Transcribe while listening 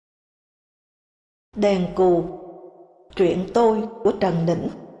Đèn cù. Truyện tôi của Trần Nĩnh.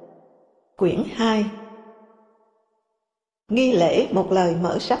 Quyển 2. Nghi lễ một lời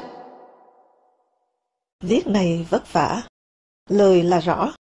mở sách. Viết này vất vả, lời là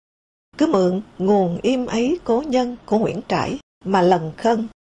rõ. Cứ mượn nguồn im ấy cố nhân của Nguyễn Trãi mà lần khân,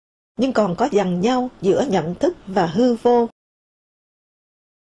 nhưng còn có dằn nhau giữa nhận thức và hư vô.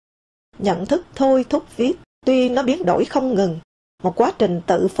 Nhận thức thôi thúc viết, tuy nó biến đổi không ngừng, một quá trình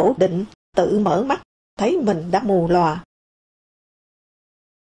tự phủ định, tự mở mắt, thấy mình đã mù lòa.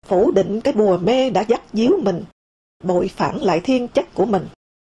 Phủ định cái bùa mê đã dắt díu mình, bội phản lại thiên chất của mình.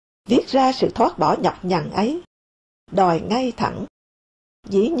 Viết ra sự thoát bỏ nhọc nhằn ấy, đòi ngay thẳng,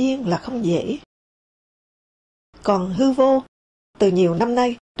 dĩ nhiên là không dễ. Còn hư vô, từ nhiều năm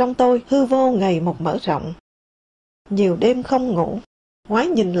nay, trong tôi hư vô ngày một mở rộng. Nhiều đêm không ngủ, ngoái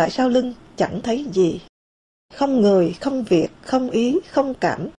nhìn lại sau lưng, chẳng thấy gì. Không người, không việc, không ý, không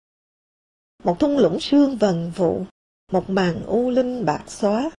cảm. Một thung lũng sương vần vụ, một màn u linh bạc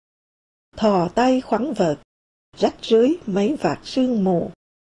xóa. Thò tay khoắn vợt, rách rưới mấy vạt sương mù.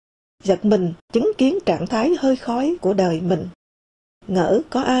 Giật mình chứng kiến trạng thái hơi khói của đời mình. Ngỡ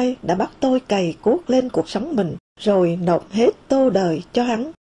có ai đã bắt tôi cày cuốc lên cuộc sống mình, rồi nộp hết tô đời cho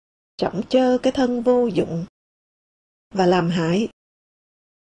hắn, trọng chơ cái thân vô dụng và làm hại.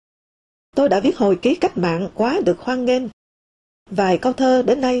 Tôi đã viết hồi ký cách mạng quá được hoan nghênh. Vài câu thơ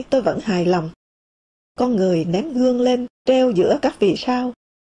đến nay tôi vẫn hài lòng. Con người ném gương lên, treo giữa các vì sao,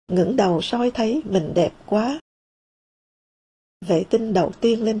 ngẩng đầu soi thấy mình đẹp quá. Vệ tinh đầu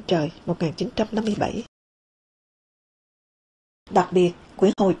tiên lên trời 1957. Đặc biệt,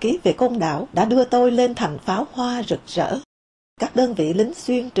 quyển hồi ký về Côn Đảo đã đưa tôi lên thành pháo hoa rực rỡ. Các đơn vị lính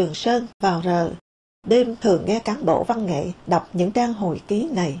xuyên Trường Sơn vào rờ, đêm thường nghe cán bộ văn nghệ đọc những trang hồi ký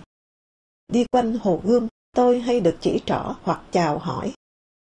này. Đi quanh Hồ Gươm, tôi hay được chỉ trỏ hoặc chào hỏi.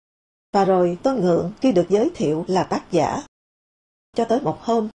 Và rồi tôi ngượng khi được giới thiệu là tác giả. Cho tới một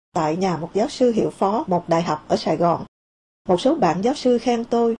hôm, tại nhà một giáo sư hiệu phó một đại học ở Sài Gòn, một số bạn giáo sư khen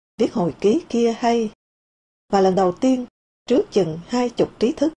tôi viết hồi ký kia hay. Và lần đầu tiên, trước chừng 20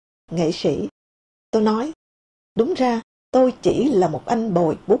 trí thức, nghệ sĩ, tôi nói, đúng ra tôi chỉ là một anh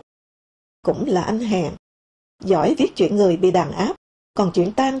bồi bút, cũng là anh hèn, giỏi viết chuyện người bị đàn áp, còn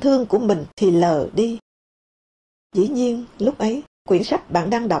chuyện tang thương của mình thì lờ đi. Dĩ nhiên, lúc ấy, quyển sách bạn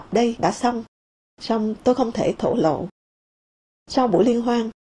đang đọc đây đã xong, song tôi không thể thổ lộ. Sau buổi liên hoan,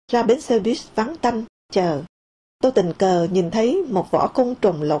 ra bến xe buýt vắng tanh, chờ, tôi tình cờ nhìn thấy một vỏ côn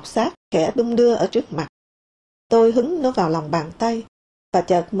trùng lột xác kẻ đung đưa ở trước mặt. Tôi hứng nó vào lòng bàn tay, và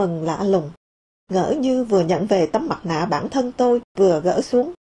chợt mừng lạ lùng, ngỡ như vừa nhận về tấm mặt nạ bản thân tôi vừa gỡ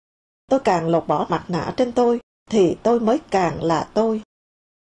xuống. Tôi càng lột bỏ mặt nạ trên tôi, thì tôi mới càng là tôi.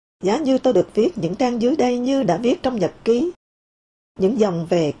 Giá như tôi được viết những trang dưới đây như đã viết trong nhật ký. Những dòng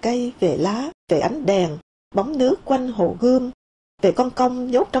về cây, về lá, về ánh đèn, bóng nước quanh Hồ Gươm, về con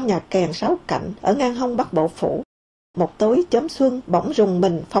công nhốt trong nhà kèn 6 cạnh ở ngang hông Bắc Bộ Phủ. Một tối chớm xuân bỗng rùng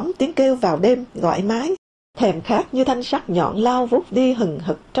mình phóng tiếng kêu vào đêm gọi mái, thèm khát như thanh sắt nhọn lao vút đi hừng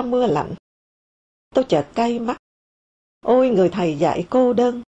hực trong mưa lạnh. Tôi chợt cay mắt. Ôi người thầy dạy cô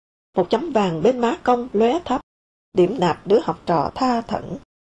đơn, một chấm vàng bên má cong lóe thấp, điểm nạp đứa học trò tha thẩn.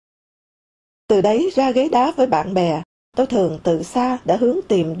 Từ đấy ra ghế đá với bạn bè, tôi thường từ xa đã hướng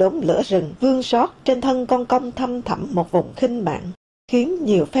tìm đốm lửa rừng vương sót trên thân con công thăm thẳm một vùng khinh mạng, khiến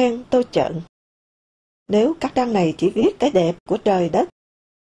nhiều phen tôi trợn. Nếu các trang này chỉ viết cái đẹp của trời đất,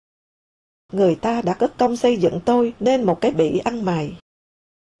 người ta đã cất công xây dựng tôi nên một cái bị ăn mày.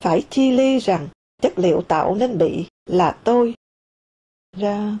 Phải chi ly rằng chất liệu tạo nên bị là tôi,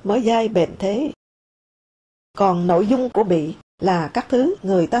 ra mới dai bền thế. Còn nội dung của bị là các thứ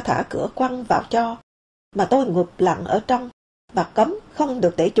người ta thả cửa quăng vào cho, mà tôi ngụp lặng ở trong và cấm không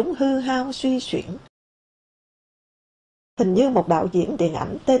được để chúng hư hao suy xuyển. Hình như một đạo diễn điện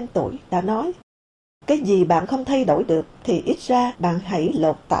ảnh tên tuổi đã nói, cái gì bạn không thay đổi được thì ít ra bạn hãy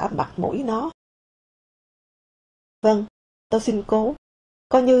lột tả mặt mũi nó. Vâng, tôi xin cố,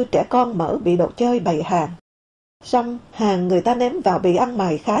 coi như trẻ con mở bị đồ chơi bày hàng. Song hàng người ta ném vào bị ăn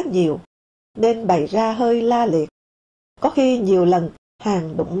mày khá nhiều, nên bày ra hơi la liệt. Có khi nhiều lần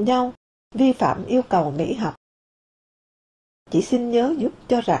hàng đụng nhau, vi phạm yêu cầu mỹ học. Chỉ xin nhớ giúp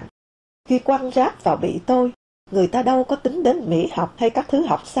cho rằng, khi quăng rác vào bị tôi, người ta đâu có tính đến mỹ học hay các thứ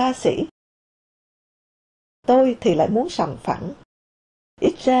học xa xỉ. Tôi thì lại muốn sòng phẳng.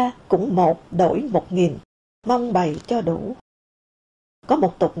 Ít ra cũng 1 đổi 1000, mong bày cho đủ. Có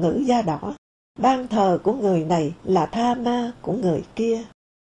một tục ngữ da đỏ, ban thờ của người này là tha ma của người kia.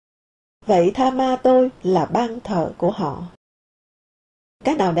 Vậy tha ma tôi là ban thờ của họ.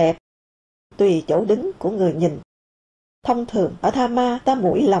 Cái nào đẹp? Tùy chỗ đứng của người nhìn. Thông thường ở tha ma ta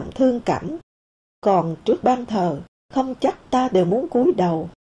mũi lòng thương cảm, còn trước ban thờ, không chắc ta đều muốn cúi đầu.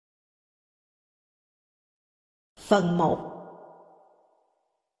 Phần 1.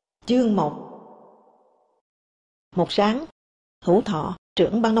 Chương 1. Một sáng, Hữu Thọ,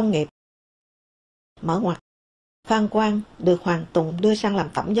 trưởng ban nông nghiệp. Mở ngoặc. Phan Quang được Hoàng Tùng đưa sang làm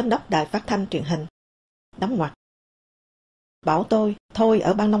tổng giám đốc đài phát thanh truyền hình. Đóng ngoặc. Bảo tôi thôi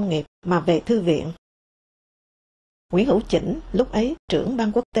ở ban nông nghiệp mà về thư viện. Nguyễn Hữu Chỉnh lúc ấy trưởng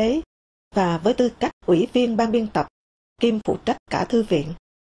ban quốc tế và với tư cách ủy viên ban biên tập kiêm phụ trách cả thư viện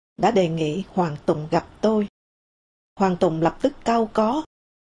đã đề nghị Hoàng Tùng gặp tôi. Hoàng Tùng lập tức cau có.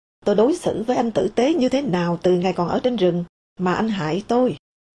 Tôi đối xử với anh tử tế như thế nào từ ngày còn ở trên rừng mà anh hại tôi.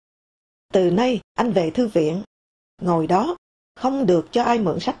 Từ nay anh về thư viện, ngồi đó, không được cho ai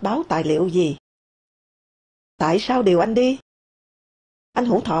mượn sách báo tài liệu gì. Tại sao điều anh đi? Anh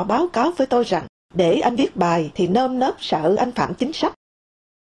Hữu Thọ báo cáo với tôi rằng để anh viết bài thì nơm nớp sợ anh phạm chính sách.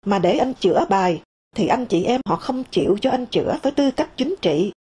 Mà để anh chữa bài thì anh chị em họ không chịu cho anh chữa với tư cách chính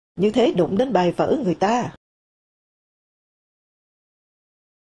trị. Như thế đụng đến bài vở người ta.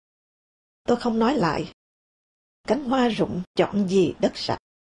 Tôi không nói lại. Cánh hoa rụng chọn gì đất sạch.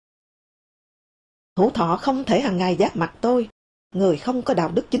 Hữu Thọ không thể hàng ngày giáp mặt tôi, người không có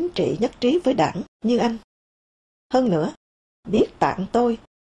đạo đức chính trị nhất trí với đảng như anh. Hơn nữa, biết tạng tôi,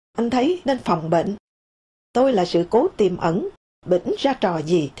 anh thấy nên phòng bệnh. Tôi là sự cố tiềm ẩn, bỉnh ra trò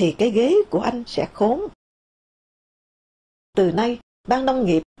gì thì cái ghế của anh sẽ khốn. Từ nay, ban nông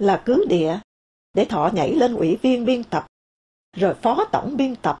nghiệp là cứ địa, để Thọ nhảy lên ủy viên biên tập, rồi phó tổng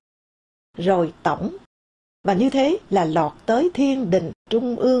biên tập, rồi tổng, và như thế là lọt tới thiên đình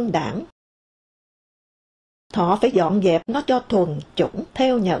trung ương đảng. Thọ phải dọn dẹp nó cho thuần chủng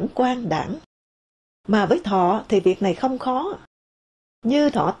theo nhẫn quan đảng. Mà với Thọ thì việc này không khó. Như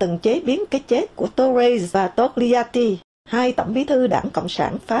Thọ từng chế biến cái chết của Torres và Togliatti, hai tổng bí thư đảng Cộng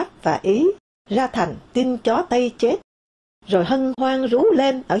sản Pháp và Ý, ra thành tin chó Tây chết, rồi hân hoan rú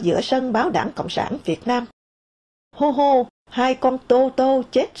lên ở giữa sân báo đảng Cộng sản Việt Nam. Hô hô, hai con Tô Tô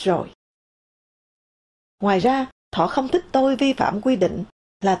chết rồi. Ngoài ra, Thọ không thích tôi vi phạm quy định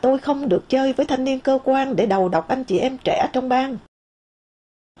là tôi không được chơi với thanh niên cơ quan để đầu độc anh chị em trẻ trong ban.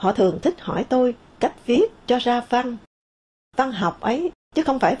 Họ thường thích hỏi tôi cách viết cho ra văn. Văn học ấy, chứ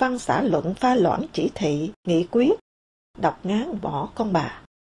không phải văn xã luận pha loãng chỉ thị, nghị quyết, đọc ngán bỏ con bà.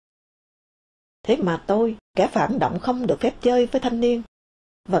 Thế mà tôi, kẻ phản động không được phép chơi với thanh niên,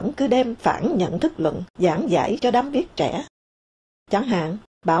 vẫn cứ đem phản nhận thức luận giảng giải cho đám viết trẻ. Chẳng hạn,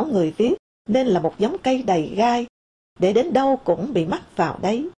 bảo người viết nên là một giống cây đầy gai, để đến đâu cũng bị mắc vào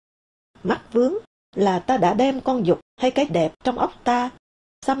đấy. Mắc vướng là ta đã đem con dục hay cái đẹp trong óc ta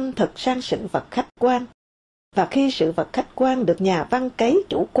xâm thực sang sự vật khách quan, và khi sự vật khách quan được nhà văn cấy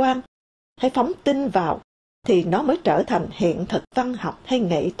chủ quan hay phóng tin vào thì nó mới trở thành hiện thực văn học hay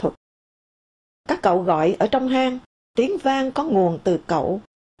nghệ thuật. Các cậu gọi ở trong hang, tiếng vang có nguồn từ cậu,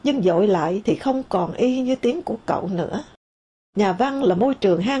 nhưng dội lại thì không còn y như tiếng của cậu nữa. Nhà văn là môi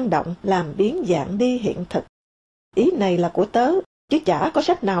trường hang động làm biến dạng đi hiện thực. Ý này là của tớ, chứ chả có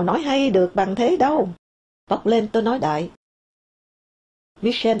sách nào nói hay được bằng thế đâu. Bốc lên tôi nói đại.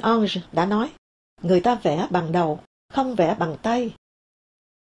 Michel Ange đã nói, người ta vẽ bằng đầu, không vẽ bằng tay.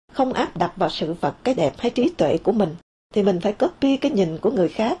 Không áp đặt vào sự vật cái đẹp hay trí tuệ của mình, thì mình phải copy cái nhìn của người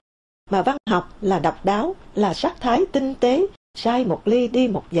khác. Mà văn học là độc đáo, là sắc thái tinh tế, sai một ly đi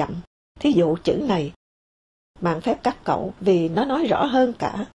một dặm. Thí dụ chữ này, mạng phép các cậu vì nó nói rõ hơn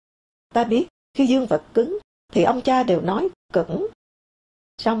cả. Ta biết, khi dương vật cứng, thì ông cha đều nói cứng.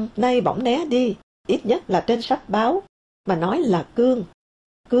 Xong nay bỗng né đi, ít nhất là trên sách báo, mà nói là cương,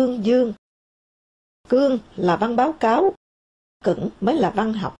 cương dương. Cương là văn báo cáo, cứng mới là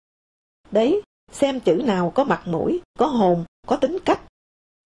văn học. Đấy, xem chữ nào có mặt mũi, có hồn, có tính cách.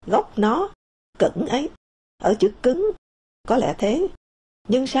 Gốc nó, cứng ấy, ở chữ cứng, có lẽ thế.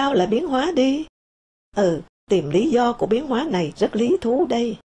 Nhưng sao lại biến hóa đi? Tìm lý do của biến hóa này rất lý thú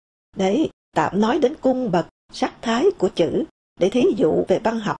đây. Đấy, tạm nói đến cung bậc, sắc thái của chữ, để thí dụ về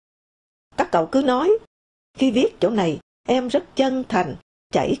văn học. Các cậu cứ nói, khi viết chỗ này, em rất chân thành,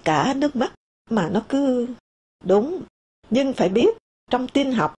 chảy cả nước mắt, mà nó cứ... Đúng, nhưng phải biết, trong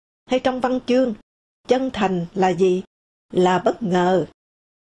tin học hay trong văn chương, chân thành là gì? Là bất ngờ.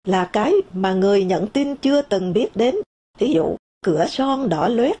 Là cái mà người nhận tin chưa từng biết đến. Thí dụ, cửa son đỏ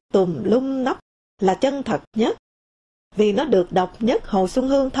loét tùm lum nóc là chân thật nhất. Vì nó được độc nhất Hồ Xuân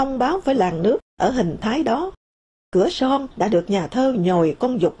Hương thông báo với làng nước ở hình thái đó. Cửa son đã được nhà thơ nhồi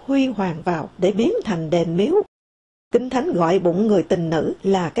con dục huy hoàng vào để biến thành đền miếu. Kinh Thánh gọi bụng người tình nữ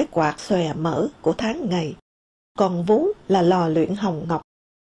là cái quạt xòe mở của tháng ngày, còn vú là lò luyện hồng ngọc.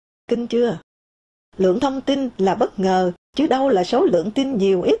 Kinh chưa? Lượng thông tin là bất ngờ, chứ đâu là số lượng tin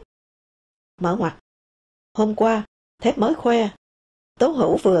nhiều ít. Mở ngoặt. Hôm qua, Thép mới khoe, Tố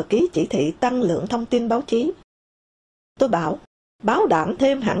Hữu vừa ký chỉ thị tăng lượng thông tin báo chí. Tôi bảo, báo đảm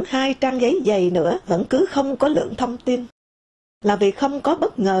thêm hẳn 2 trang giấy dày nữa vẫn cứ không có lượng thông tin. Là vì không có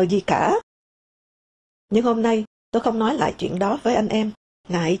bất ngờ gì cả. Nhưng hôm nay, tôi không nói lại chuyện đó với anh em,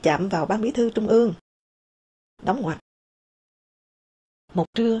 ngại chạm vào ban bí thư trung ương. Đóng ngoặt. Một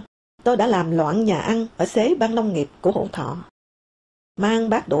trưa, tôi đã làm loạn nhà ăn ở xế ban nông nghiệp của Hữu Thọ. Mang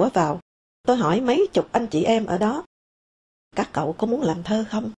bát đũa vào, tôi hỏi mấy chục anh chị em ở đó. Các cậu có muốn làm thơ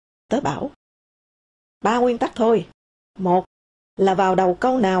không? Tớ bảo. 3 nguyên tắc thôi. 1 là vào đầu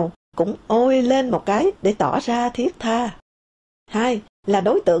câu nào cũng ôi lên một cái để tỏ ra thiết tha. 2 là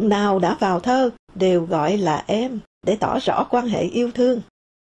đối tượng nào đã vào thơ đều gọi là em để tỏ rõ quan hệ yêu thương.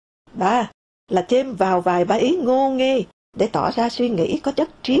 3 là chêm vào vài ba ý ngô nghê để tỏ ra suy nghĩ có chất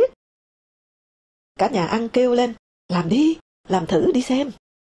triết. Cả nhà ăn kêu lên, làm đi, làm thử đi xem.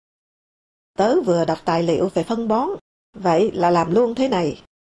 Tớ vừa đọc tài liệu về phân bón, vậy là làm luôn thế này.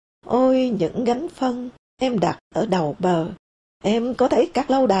 Ôi những gánh phân em đặt ở đầu bờ, em có thấy các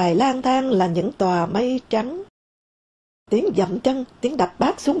lâu đài lang thang là những tòa mây trắng. Tiếng dậm chân, tiếng đập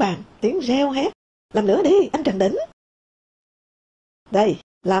bát xuống bàn, tiếng reo hét. Làm nữa đi, anh Trần Đỉnh. Đây,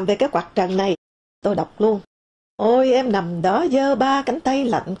 làm về cái quạt trần này. Tôi đọc luôn. Ôi em nằm đó giơ 3 cánh tay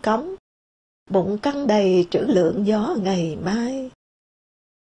lạnh cống. Bụng căng đầy trữ lượng gió ngày mai.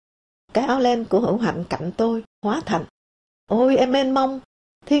 Cái áo len của Hữu Hạnh cạnh tôi hóa thành. Ôi em mênh mông,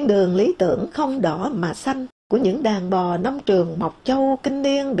 thiên đường lý tưởng không đỏ mà xanh của những đàn bò nông trường Mộc Châu kinh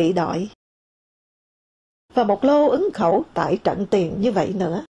niên bị đọi. Và một lô ứng khẩu tại trận tiền như vậy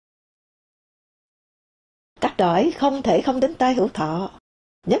nữa. Các đỏi không thể không đến tai Hữu Thọ,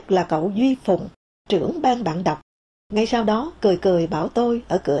 nhất là cậu Duy Phùng, trưởng ban bạn đọc. Ngay sau đó cười cười bảo tôi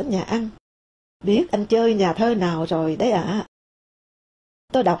ở cửa nhà ăn. Biết anh chơi nhà thơ nào rồi đấy ạ.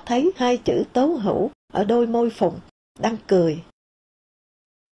 Tôi đọc thấy 2 chữ Tố Hữu ở đôi môi Phùng, đang cười.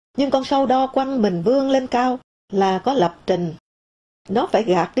 Nhưng con sâu đo quăng mình vươn lên cao là có lập trình. Nó phải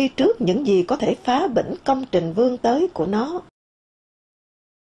gạt đi trước những gì có thể phá bỉnh công trình vươn tới của nó.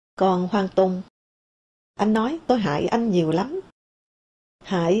 Còn Hoàng Tùng, anh nói tôi hại anh nhiều lắm.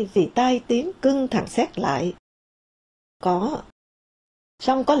 Hại vì tai tiếng cưng thằng xét lại. Có.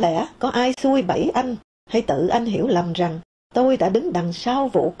 Song có lẽ có ai xui bẫy anh, hay tự anh hiểu lầm rằng tôi đã đứng đằng sau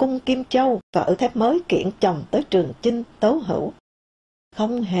vụ cung Kim Châu và ở Thép mới kiện chồng tới Trường Chinh Tố Hữu.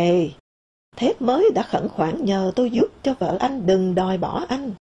 Không hề. Thép mới đã khẩn khoản nhờ tôi giúp cho vợ anh đừng đòi bỏ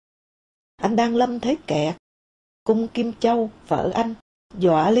anh. Anh đang lâm thế kẹt. Cung Kim Châu, vợ anh,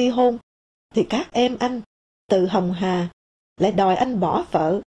 dọa ly hôn, thì các em anh, từ Hồng Hà, lại đòi anh bỏ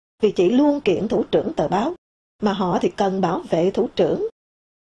vợ vì chỉ luôn kiện thủ trưởng tờ báo, mà họ thì cần bảo vệ thủ trưởng.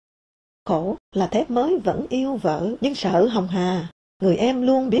 Khổ là Thép mới vẫn yêu vợ, nhưng sợ Hồng Hà, người em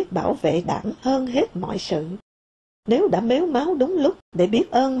luôn biết bảo vệ đảng hơn hết mọi sự. Nếu đã mếu máo đúng lúc để biết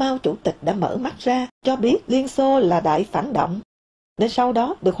ơn Mao Chủ tịch đã mở mắt ra cho biết Liên Xô là đại phản động, nên sau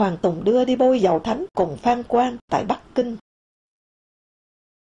đó được Hoàng Tùng đưa đi bôi dầu thánh cùng Phan Quang tại Bắc Kinh.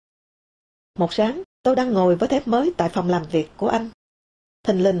 Một sáng, tôi đang ngồi với Thép mới tại phòng làm việc của anh.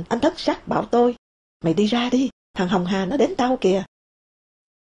 Thình lình anh thất sắc bảo tôi, mày đi ra đi, thằng Hồng Hà nó đến tao kìa.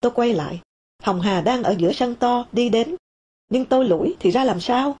 Tôi quay lại, Hồng Hà đang ở giữa sân to đi đến, nhưng tôi lủi thì ra làm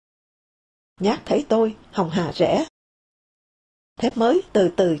sao? Nhát thấy tôi, Hồng Hà rẽ. Thép mới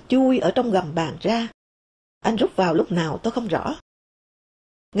từ từ chui ở trong gầm bàn ra. Anh rút vào lúc nào tôi không rõ.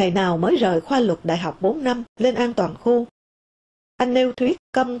 Ngày nào mới rời khoa luật đại học 4 năm lên an toàn khu. Anh nêu thuyết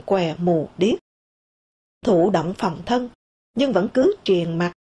câm què mù điếc. Thụ động phòng thân, nhưng vẫn cứ triền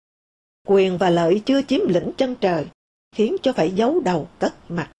mặt. Quyền và lợi chưa chiếm lĩnh chân trời, khiến cho phải giấu đầu cất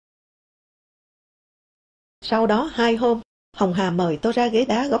mặt. Sau đó 2 hôm, Hồng Hà mời tôi ra ghế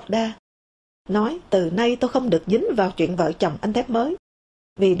đá gốc đa. Nói từ nay tôi không được dính vào chuyện vợ chồng anh Thép mới,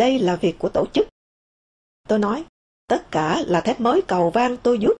 vì đây là việc của tổ chức. Tôi nói, tất cả là Thép mới cầu van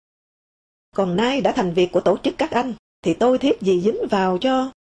tôi giúp. Còn nay đã thành việc của tổ chức các anh, thì tôi thiết gì dính vào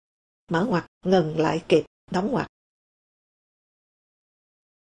cho... Mở ngoặt, ngừng lại kịp, đóng ngoặt.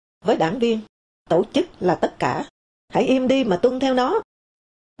 Với đảng viên, tổ chức là tất cả. Hãy im đi mà tuân theo nó.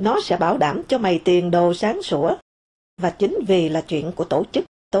 Nó sẽ bảo đảm cho mày tiền đồ sáng sủa. Và chính vì là chuyện của tổ chức,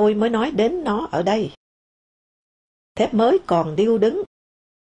 tôi mới nói đến nó ở đây. Thép mới còn điêu đứng.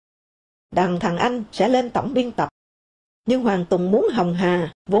 Đằng thằng anh sẽ lên tổng biên tập. Nhưng Hoàng Tùng muốn Hồng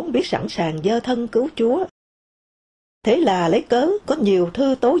Hà vốn biết sẵn sàng dơ thân cứu chúa. Thế là lấy cớ có nhiều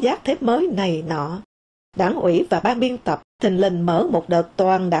thư tố giác Thép mới này nọ. Đảng ủy và ban biên tập thình lình mở một đợt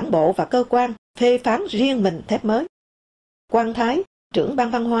toàn đảng bộ và cơ quan phê phán riêng mình Thép mới. Quang Thái, trưởng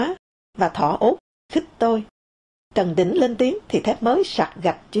ban văn hóa, và Thọ Ốt khích tôi. Trần Đỉnh lên tiếng thì Thép mới sặc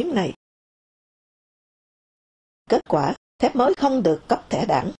gạch chuyến này. Kết quả, Thép Mới không được cấp thẻ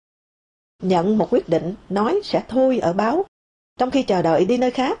đảng. Nhận một quyết định nói sẽ thôi ở báo, trong khi chờ đợi đi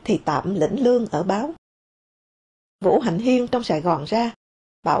nơi khác thì tạm lĩnh lương ở báo. Vũ Hạnh Hiên trong Sài Gòn ra,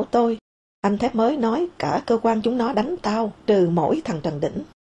 bảo tôi, anh Thép Mới nói cả cơ quan chúng nó đánh tao, trừ mỗi thằng Trần Đỉnh.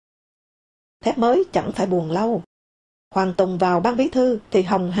 Thép Mới chẳng phải buồn lâu. Hoàng Tùng vào ban bí thư thì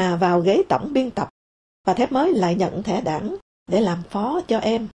Hồng Hà vào ghế tổng biên tập, và Thép Mới lại nhận thẻ đảng để làm phó cho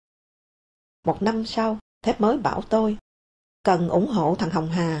em. Một năm sau, Thép Mới bảo tôi, cần ủng hộ thằng Hồng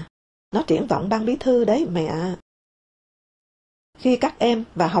Hà, nó triển vọng ban bí thư đấy mẹ. Khi các em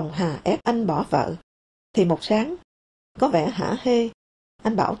và Hồng Hà ép anh bỏ vợ, thì một sáng, có vẻ hả hê,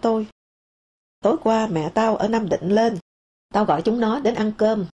 anh bảo tôi, tối qua mẹ tao ở Nam Định lên, tao gọi chúng nó đến ăn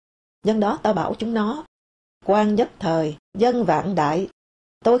cơm, nhân đó tao bảo chúng nó, quan nhất thời, dân vạn đại,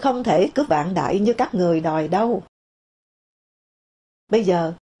 tôi không thể cứ vạn đại như các người đòi đâu. Bây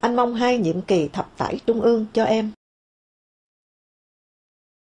giờ, anh mong 2 nhiệm kỳ thập tải trung ương cho em.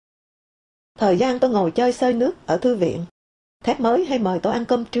 Thời gian tôi ngồi chơi xơi nước ở thư viện, Thép Mới hay mời tôi ăn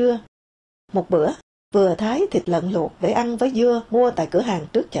cơm trưa. Một bữa, vừa thái thịt lợn luộc để ăn với dưa mua tại cửa hàng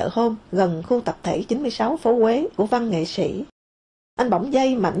trước chợ hôm gần khu tập thể 96 phố Quế của văn nghệ sĩ. Anh bỗng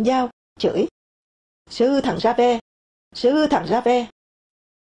dây mạnh dao, chửi, sư thằng Rave, sư thằng Rave.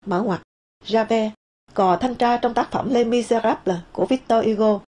 Mở ngoặc, Rave, cò thanh tra trong tác phẩm Les Misérables của Victor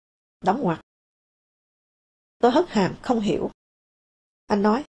Hugo. Đóng ngoặc. Tôi hất hàm không hiểu. Anh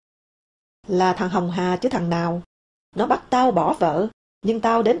nói, là thằng Hồng Hà chứ thằng nào. Nó bắt tao bỏ vợ, nhưng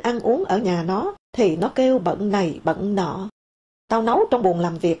tao đến ăn uống ở nhà nó, thì nó kêu bận này bận nọ. Tao nấu trong buồng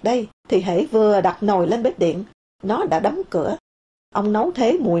làm việc đây, thì hễ vừa đặt nồi lên bếp điện, nó đã đóng cửa. Ông nấu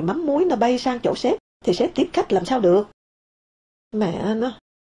thế mùi mắm muối nó bay sang chỗ sếp, thì sếp tiếp khách làm sao được. Mẹ nó,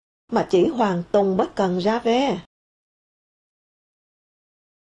 mà chỉ Hoàng Tùng mới cần ra ve.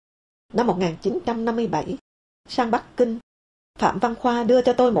 Năm 1957, sang Bắc Kinh, Phạm Văn Khoa đưa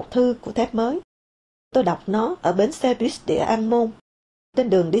cho tôi một thư của Thép Mới. Tôi đọc nó ở bến xe buýt địa An Môn, trên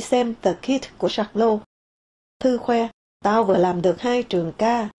đường đi xem The Kid của Charlot. Thư khoe, tao vừa làm được 2 trường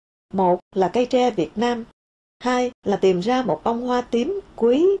ca. Một là cây tre Việt Nam, 2 là tìm ra một bông hoa tím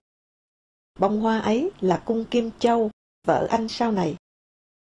quý. Bông hoa ấy là Cung Kim Châu, vợ anh sau này.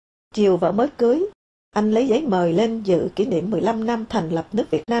 Chiều vợ mới cưới, anh lấy giấy mời lên dự kỷ niệm 15 năm thành lập nước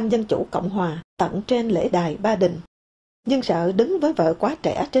Việt Nam Dân Chủ Cộng Hòa tận trên lễ đài Ba Đình. Nhưng sợ đứng với vợ quá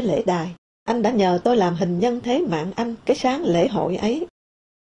trẻ trên lễ đài, anh đã nhờ tôi làm hình nhân thế mạng anh cái sáng lễ hội ấy.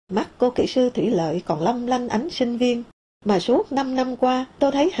 Mắt cô kỹ sư thủy lợi còn long lanh ánh sinh viên, mà suốt 5 năm qua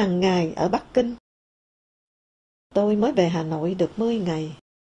tôi thấy hàng ngày ở Bắc Kinh. Tôi mới về Hà Nội được 10 ngày.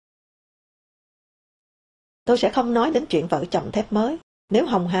 Tôi sẽ không nói đến chuyện vợ chồng Thép Mới, nếu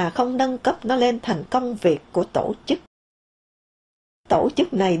Hồng Hà không nâng cấp nó lên thành công việc của tổ chức. Tổ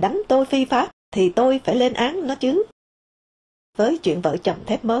chức này đánh tôi phi pháp, thì tôi phải lên án nó chứ. Với chuyện vợ chồng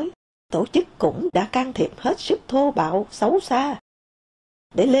Thép Mới, tổ chức cũng đã can thiệp hết sức thô bạo, xấu xa.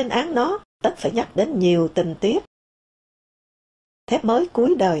 Để lên án nó, tất phải nhắc đến nhiều tình tiết. Thép Mới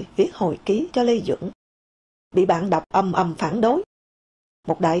cuối đời viết hồi ký cho Lê Duẩn. Bị bạn đọc ầm ầm phản đối.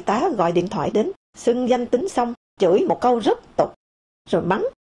 Một đại tá gọi điện thoại đến, xưng danh tính xong, chửi một câu rất tục, rồi mắng,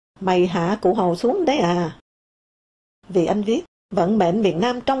 mày hạ cụ Hồ xuống đấy à. Vì anh viết, vận mệnh miền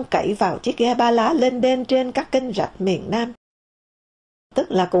Nam trông cậy vào chiếc ghe ba lá lên đên trên các kênh rạch miền Nam.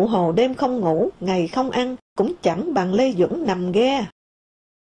 Tức là cụ Hồ đêm không ngủ, ngày không ăn, cũng chẳng bằng Lê Duẩn nằm ghe.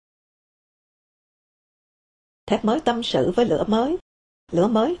 Thép Mới tâm sự với Lửa Mới. Lửa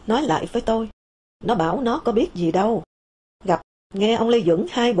Mới nói lại với tôi. Nó bảo nó có biết gì đâu. Gặp, nghe ông Lê Duẩn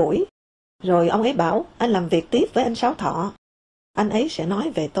 2 buổi. Rồi ông ấy bảo anh làm việc tiếp với anh Sáu Thọ. Anh ấy sẽ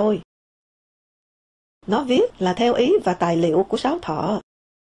nói về tôi. Nó viết là theo ý và tài liệu của Sáu Thọ.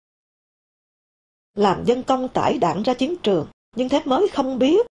 Làm dân công tải đạn ra chiến trường, nhưng Thép Mới không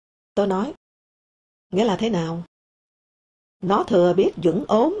biết. Tôi nói, nghĩa là thế nào? Nó thừa biết Duẩn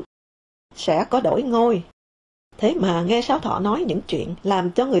ốm, sẽ có đổi ngôi. Thế mà nghe Sáu Thọ nói những chuyện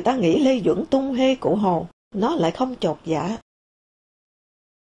làm cho người ta nghĩ Lê Duẩn tung hê cụ Hồ, nó lại không chột dạ.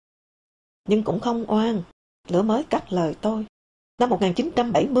 Nhưng cũng không oan, Lửa Mới cắt lời tôi. Năm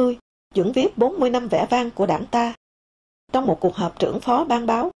 1970, Duẩn viết 40 năm vẻ vang của đảng ta. Trong một cuộc họp trưởng phó ban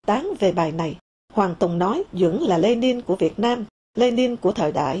báo tán về bài này, Hoàng Tùng nói Duẩn là Lenin của Việt Nam, Lenin của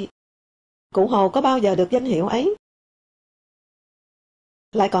thời đại. Cụ Hồ có bao giờ được danh hiệu ấy?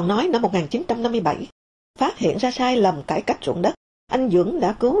 Lại còn nói năm 1957, phát hiện ra sai lầm cải cách ruộng đất, anh Duẩn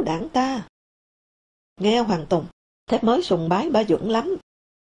đã cứu đảng ta. Nghe Hoàng Tùng, Thép Mới sùng bái ba Duẩn lắm.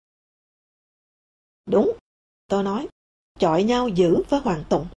 Đúng, tôi nói, chọi nhau dữ với Hoàng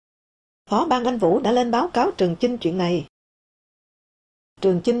Tùng. Phó ban Anh Vũ đã lên báo cáo Trường Chinh chuyện này.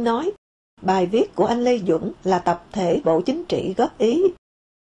 Trường Chinh nói, Bài viết của anh Lê Duẩn là tập thể Bộ Chính trị góp ý.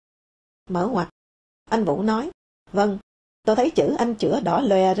 Mở ngoặc. Anh Vũ nói, vâng, tôi thấy chữ anh chữa đỏ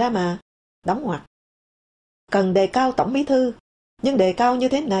lòe ra mà. Đóng ngoặc. Cần đề cao Tổng Bí thư, nhưng đề cao như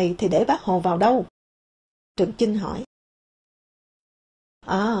thế này thì để Bác Hồ vào đâu? Trường Chinh hỏi.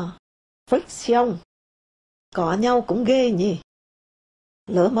 Friction. Cọ nhau cũng ghê nhỉ.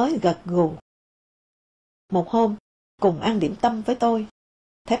 Lửa mới gật gù. Một hôm, cùng ăn điểm tâm với tôi,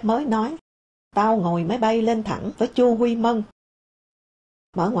 Thép Mới nói, tao ngồi máy bay lên thẳng với Chu Huy Mân.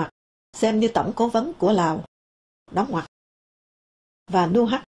 Mở ngoặc, xem như tổng cố vấn của Lào. Đóng ngoặc. Và Nu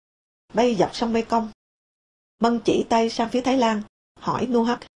Hắc bay dọc sông Mekong. Mân chỉ tay sang phía Thái Lan, hỏi Nu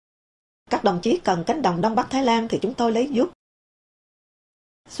Hắc, các đồng chí cần cánh đồng Đông Bắc Thái Lan thì chúng tôi lấy giúp.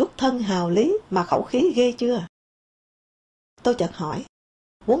 Xuất thân hào lý mà khẩu khí ghê chưa? Tôi chợt hỏi,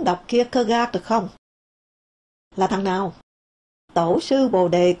 muốn đọc Kierkegaard được không? Là thằng nào? Tổ sư Bồ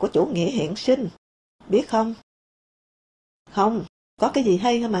Đề của chủ nghĩa hiện sinh, biết không? Không, có cái gì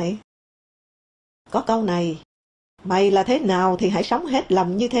hay hả mày? Có câu này, mày là thế nào thì hãy sống hết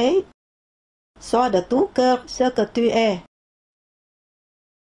lòng như thế. Sois de tout cœur ce que tu es.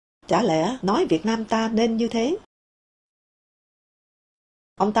 Chả lẽ nói Việt Nam ta nên như thế?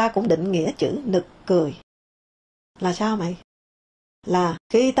 Ông ta cũng định nghĩa chữ nực cười. Là sao mày? Là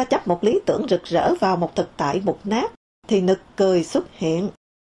khi ta chấp một lý tưởng rực rỡ vào một thực tại mục nát, thì nực cười xuất hiện.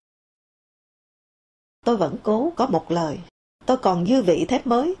 Tôi vẫn cố có một lời. Tôi còn dư vị Thép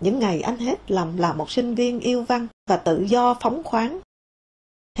Mới những ngày anh hết lòng là một sinh viên yêu văn và tự do phóng khoáng.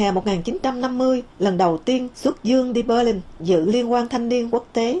 Hè 1950, lần đầu tiên xuất dương đi Berlin dự Liên hoan thanh niên quốc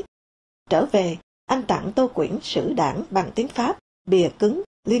tế. Trở về, anh tặng tôi quyển Sử đảng bằng tiếng Pháp, bìa cứng,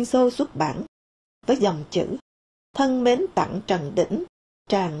 Liên Xô xuất bản, với dòng chữ thân mến tặng Trần Đỉnh,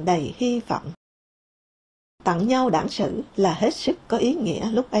 tràn đầy hy vọng. Tặng nhau đảng sử là hết sức có ý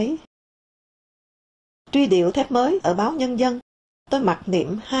nghĩa lúc ấy. Truy điệu Thép Mới ở báo Nhân dân, tôi mặc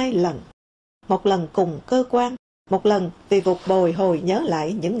niệm 2 lần. Một lần cùng cơ quan, một lần vì vụt bồi hồi nhớ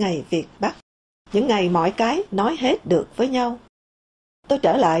lại những ngày Việt Bắc, những ngày mọi cái nói hết được với nhau. Tôi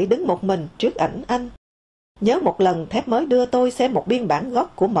trở lại đứng một mình trước ảnh anh. Nhớ một lần Thép Mới đưa tôi xem một biên bản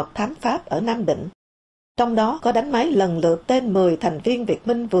gốc của mật thám Pháp ở Nam Định. Trong đó có đánh máy lần lượt tên 10 thành viên Việt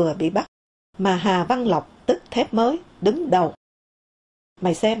Minh vừa bị bắt, mà Hà Văn Lộc tức Thép Mới đứng đầu.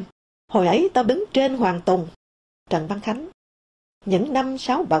 Mày xem, hồi ấy tao đứng trên Hoàng Tùng, Trần Văn Khánh, những năm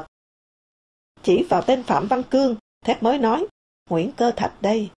 6 bậc. Chỉ vào tên Phạm Văn Cương, Thép Mới nói, Nguyễn Cơ Thạch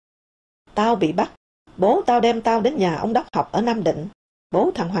đây. Tao bị bắt, bố tao đem tao đến nhà ông đốc học ở Nam Định,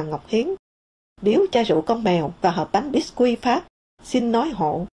 bố thằng Hoàng Ngọc Hiến, biếu chai rượu con mèo và hộp bánh biscuit Pháp, xin nói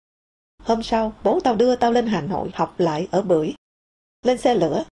hộ. Hôm sau, bố tao đưa tao lên Hà Nội học lại ở Bưởi. Lên xe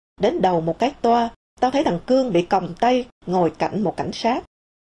lửa, đến đầu một cái toa, tao thấy thằng Cương bị còng tay, ngồi cạnh một cảnh sát.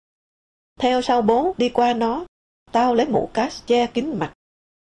 Theo sau bố đi qua nó, tao lấy mũ cast che kín mặt.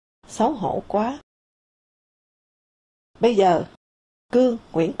 Xấu hổ quá. Bây giờ, Cương,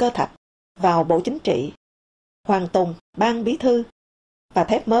 Nguyễn Cơ Thạch vào Bộ Chính trị, Hoàng Tùng, ban bí thư, và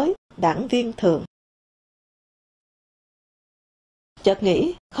Thép Mới, đảng viên thường. Chợt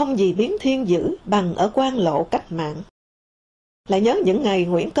nghĩ không gì biến thiên dữ bằng ở Quan Lộ cách mạng. Lại nhớ những ngày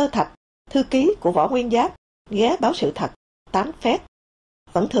Nguyễn Cơ Thạch, thư ký của Võ Nguyên Giáp, ghé báo Sự Thật, tán phét,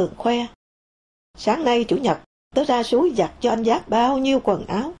 vẫn thường khoe. Sáng nay Chủ nhật, tớ ra suối giặt cho anh Giáp bao nhiêu quần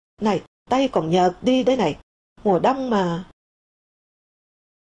áo. Này, tay còn nhợt đi đấy này, mùa đông mà.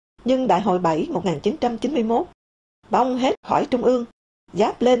 Nhưng Đại hội 7 1991, bong hết khỏi Trung ương,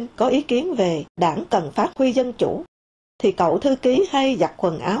 Giáp lên có ý kiến về đảng cần phát huy dân chủ, thì cậu thư ký hay giặt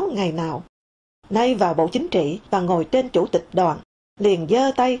quần áo ngày nào. Nay vào Bộ Chính trị và ngồi trên chủ tịch đoàn, liền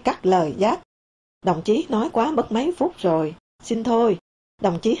giơ tay cắt lời Giáp. Đồng chí nói quá mất mấy phút rồi, xin thôi,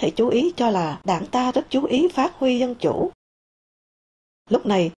 đồng chí hãy chú ý cho là đảng ta rất chú ý phát huy dân chủ. Lúc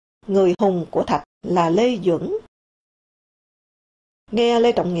này, người hùng của Thạch là Lê Duẩn. Nghe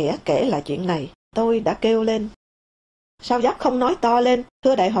Lê Trọng Nghĩa kể lại chuyện này, tôi đã kêu lên. Sao Giáp không nói to lên,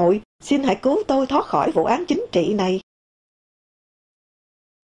 thưa đại hội, xin hãy cứu tôi thoát khỏi vụ án chính trị này.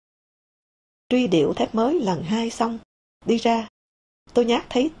 Truy điệu Thép Mới lần 2 xong, đi ra, tôi nhát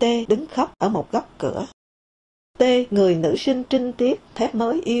thấy T đứng khóc ở một góc cửa. T, người nữ sinh trinh tiết Thép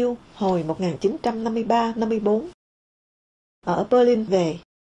Mới yêu hồi 1953-54. Ở Berlin về,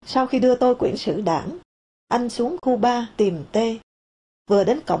 sau khi đưa tôi quyển sử đảng, anh xuống khu 3 tìm T. Vừa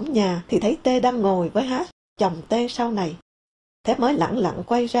đến cổng nhà thì thấy T đang ngồi với H, chồng T sau này. Thép Mới lẳng lặng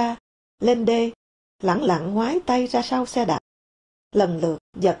quay ra, lên đê, lẳng lặng ngoái tay ra sau xe đạp. Lần lượt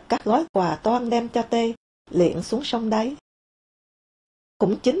giật các gói quà toan đem cho T, liệng xuống sông đáy.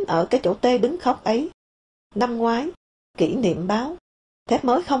 Cũng chính ở cái chỗ T đứng khóc ấy, năm ngoái, kỷ niệm báo, Thép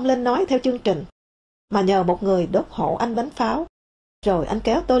mới không lên nói theo chương trình, mà nhờ một người đốt hộ anh bánh pháo. Rồi anh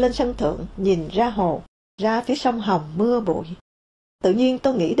kéo tôi lên sân thượng, nhìn ra hồ, ra phía sông Hồng mưa bụi. Tự nhiên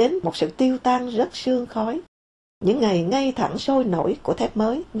tôi nghĩ đến một sự tiêu tan rất sương khói. Những ngày ngay thẳng sôi nổi của thép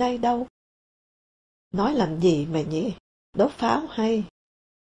mới, ngay đâu. Nói làm gì mày nhỉ? Đốt pháo hay?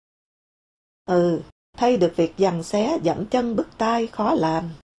 Thay được việc giằng xé dẫm chân bứt tai khó làm.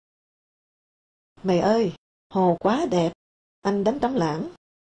 Mày ơi, hồ quá đẹp, anh đánh trống lãng.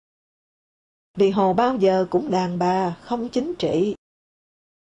 Vì hồ bao giờ cũng đàn bà, không chính trị.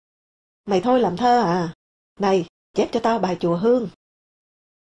 Mày thôi làm thơ à? Này, chép cho tao bài Chùa Hương.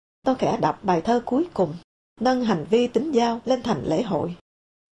 Tôi khẽ đọc bài thơ cuối cùng, nâng hành vi tính giao lên thành lễ hội.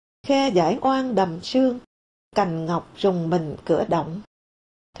 Khe giải oan đầm sương, cành ngọc rùng mình cửa động.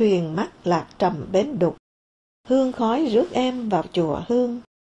 Thuyền mắt lạc trầm bến đục, hương khói rước em vào chùa Hương.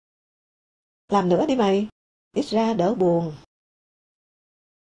 Làm nữa đi mày, ít ra đỡ buồn.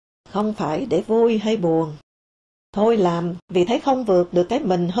 Không phải để vui hay buồn. Thôi làm vì thấy không vượt được cái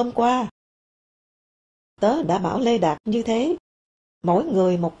mình hôm qua. Tớ đã bảo Lê Đạt như thế, mỗi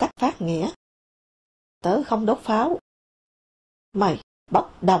người một cách phát nghĩa. Tớ không đốt pháo. Mày,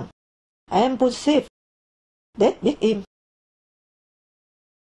 bốc đồng, impulsive, đết biết im.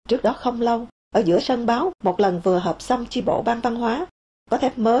 Trước đó không lâu, ở giữa sân báo, một lần vừa họp xong chi bộ ban văn hóa, có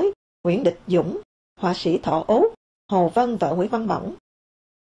thép mới, Nguyễn Địch Dũng, họa sĩ Thọ Ố, Hồ Vân vợ Nguyễn Văn Bổng.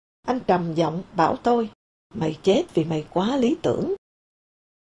 Anh trầm giọng bảo tôi, mày chết vì mày quá lý tưởng.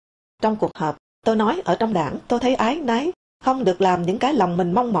 Trong cuộc họp, tôi nói ở trong đảng tôi thấy áy náy, không được làm những cái lòng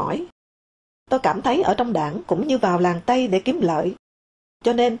mình mong mỏi. Tôi cảm thấy ở trong đảng cũng như vào làng Tây để kiếm lợi.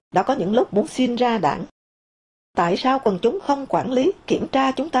 Cho nên đã có những lúc muốn xin ra đảng. Tại sao quần chúng không quản lý, kiểm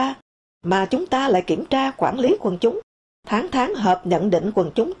tra chúng ta, mà chúng ta lại kiểm tra quản lý quần chúng? Tháng họp nhận định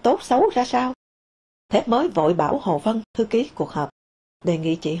quần chúng tốt xấu ra sao? Thép mới vội bảo Hồ Vân, thư ký cuộc họp, đề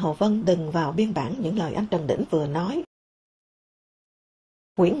nghị chị Hồ Vân đừng vào biên bản những lời anh Trần Đỉnh vừa nói.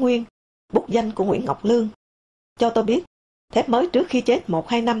 Nguyễn Nguyên, bút danh của Nguyễn Ngọc Lương, cho tôi biết, thép mới trước khi chết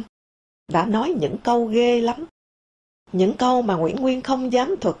 1-2 năm, đã nói những câu ghê lắm. Những câu mà Nguyễn Nguyên không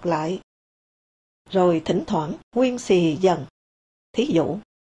dám thuật lại. Rồi thỉnh thoảng Nguyên xì dần. Thí dụ,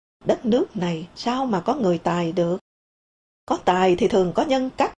 đất nước này sao mà có người tài được? Có tài thì thường có nhân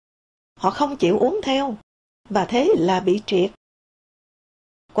cách. Họ không chịu uống theo, và thế là bị triệt.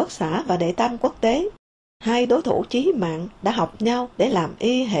 Quốc xã và đệ tam quốc tế, hai đối thủ chí mạng đã học nhau để làm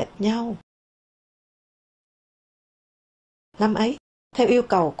y hệt nhau. Năm ấy, theo yêu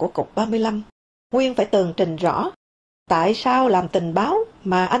cầu của Cục 35, Nguyên phải tường trình rõ tại sao làm tình báo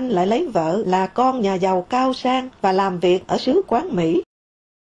mà anh lại lấy vợ là con nhà giàu cao sang và làm việc ở xứ quán Mỹ.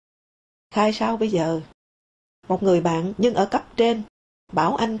 Khai sao bây giờ? Một người bạn nhưng ở cấp trên,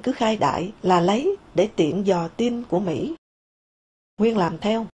 bảo anh cứ khai đại là lấy để tiện dò tin của Mỹ. Nguyên làm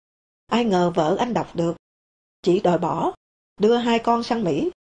theo. Ai ngờ vợ anh đọc được. Chị đòi bỏ, đưa 2 con sang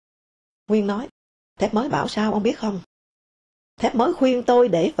Mỹ. Nguyên nói, thép mới bảo sao ông biết không? Thép mới khuyên tôi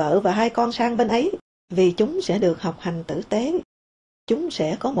để vợ và 2 con sang bên ấy, vì chúng sẽ được học hành tử tế. Chúng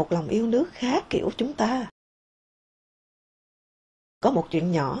sẽ có một lòng yêu nước khác kiểu chúng ta. Có một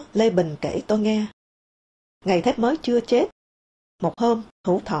chuyện nhỏ Lê Bình kể tôi nghe. Ngày thép mới chưa chết, một hôm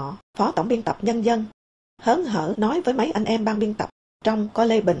Hữu Thọ, phó tổng biên tập Nhân dân, hớn hở nói với mấy anh em ban biên tập, trong có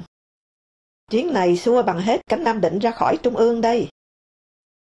Lê Bình. Chuyến này xua bằng hết cánh Nam Định ra khỏi Trung ương đây.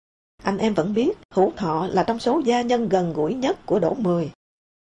 Anh em vẫn biết Hữu Thọ là trong số gia nhân gần gũi nhất của Đỗ Mười,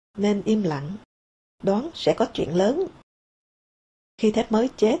 nên im lặng, đoán sẽ có chuyện lớn. Khi thép mới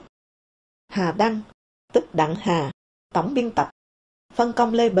chết, Hà Đăng, tức Đặng Hà, tổng biên tập, phân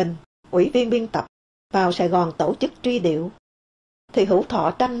công Lê Bình, ủy viên biên tập, vào Sài Gòn tổ chức truy điệu, thì Hữu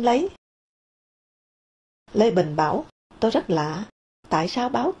Thọ tranh lấy. Lê Bình bảo, tôi rất lạ, tại sao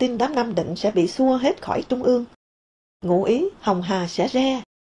báo tin đám Nam Định sẽ bị xua hết khỏi Trung ương? Ngụ ý Hồng Hà sẽ re,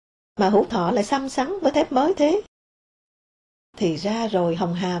 mà Hữu Thọ lại xăm xắn với thép mới thế. Thì ra rồi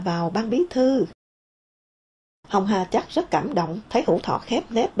Hồng Hà vào ban bí thư. Hồng Hà chắc rất cảm động thấy Hữu Thọ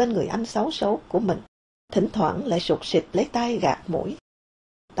khép nép bên người anh xấu số của mình, thỉnh thoảng lại sụt sịt lấy tay gạt mũi.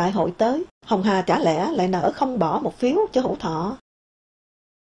 Tại hội tới, Hồng Hà chả lẽ lại nỡ không bỏ một phiếu cho Hữu Thọ.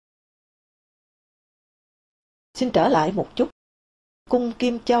 Xin trở lại một chút. Cung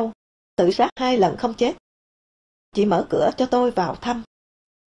Kim Châu, tự sát 2 lần không chết. Chị mở cửa cho tôi vào thăm.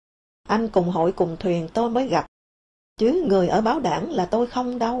 Anh cùng hội cùng thuyền tôi mới gặp, chứ người ở báo đảng là tôi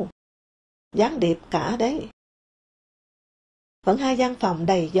không đâu. Gián điệp cả đấy. Vẫn 2 gian phòng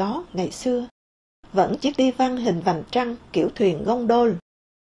đầy gió ngày xưa. Vẫn chiếc đi văn hình vành trăng kiểu thuyền gondol.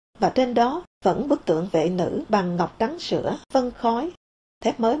 Và trên đó vẫn bức tượng vệ nữ bằng ngọc trắng sữa, vân khói,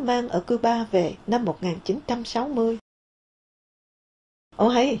 thép mới mang ở Cuba về năm 1960. Ồ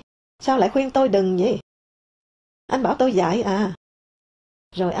hay, sao lại khuyên tôi đừng nhỉ? Anh bảo tôi dạy à?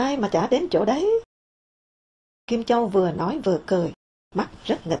 Rồi ai mà chả đến chỗ đấy? Kim Châu vừa nói vừa cười, mắt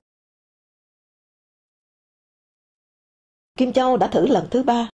rất nghịch. Kim Châu đã thử lần thứ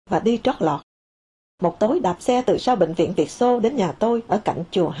 3 và đi trót lọt. Một tối đạp xe từ sau bệnh viện Việt Xô đến nhà tôi ở cạnh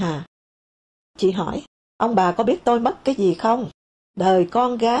chùa Hà. Chị hỏi, ông bà có biết tôi mất cái gì không? Đời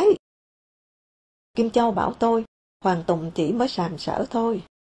con gái. Kim Châu bảo tôi, Hoàng Tùng chỉ mới sàm sỡ thôi.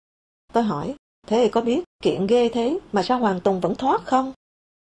 Tôi hỏi, thế có biết kiện ghê thế mà sao Hoàng Tùng vẫn thoát không?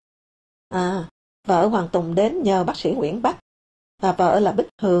 À, vợ Hoàng Tùng đến nhờ bác sĩ Nguyễn Bắc, và vợ là Bích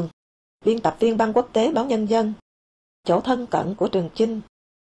Hường, biên tập viên Ban Quốc tế Báo Nhân dân, chỗ thân cận của Trường Chinh.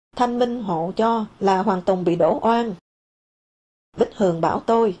 Thanh minh hộ cho là Hoàng Tùng bị đổ oan. Bích Hường bảo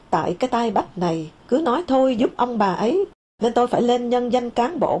tôi, tại cái tai bách này, cứ nói thôi giúp ông bà ấy, nên tôi phải lên nhân danh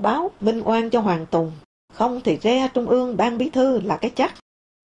cán bộ báo minh oan cho Hoàng Tùng, không thì re Trung ương ban bí thư là cái chắc.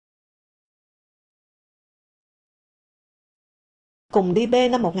 Cùng đi B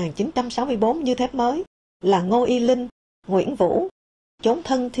năm 1964 như thép mới là Ngô Y Linh, Nguyễn Vũ, chốn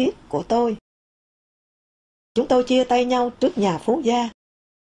thân thiết của tôi. Chúng tôi chia tay nhau trước nhà Phú Gia.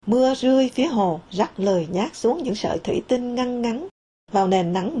 Mưa rơi phía hồ rắc lời nhát xuống những sợi thủy tinh ngăn ngắn vào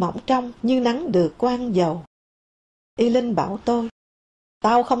nền nắng mỏng trong như nắng được quang dầu. Y Linh bảo tôi,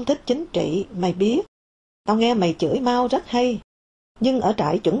 tao không thích chính trị, mày biết. Tao nghe mày chửi Mao rất hay, nhưng ở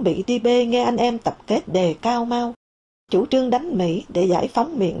trại chuẩn bị đi B nghe anh em tập kết đề cao Mao, chủ trương đánh Mỹ để giải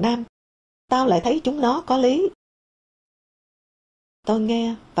phóng miền Nam. Tao lại thấy chúng nó có lý. Tôi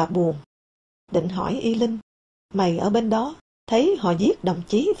nghe và buồn, định hỏi Y Linh, mày ở bên đó, thấy họ giết đồng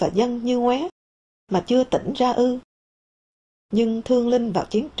chí và dân như ngoé, mà chưa tỉnh ra ư? Nhưng thương Linh vào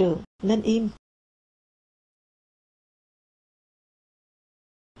chiến trường nên im.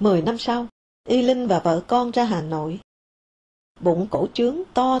 10 năm sau, Y Linh và vợ con ra Hà Nội. Bụng cổ trướng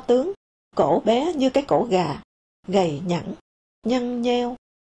to tướng, cổ bé như cái cổ gà, gầy nhẵn, nhăn nheo.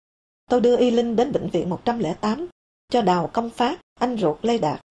 Tôi đưa Y Linh đến bệnh viện 108, cho Đào Công Phát, anh ruột Lê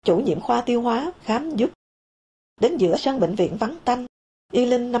Đạt, chủ nhiệm khoa tiêu hóa, khám giúp. Đến giữa sân bệnh viện vắng tanh, Y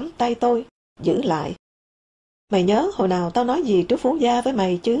Linh nắm tay tôi, giữ lại. Mày nhớ hồi nào tao nói gì trước Phú Gia với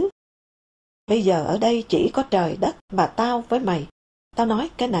mày chứ? Bây giờ ở đây chỉ có trời đất và tao với mày. Tao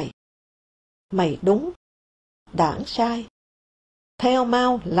nói cái này. Mày đúng, Đảng sai. Theo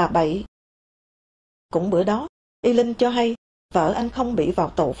Mao là bậy. Cũng bữa đó, Y Linh cho hay vợ anh không bị vào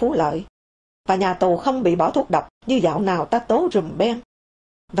tù Phú Lợi, và nhà tù không bị bỏ thuốc độc như dạo nào ta tố rùm beng.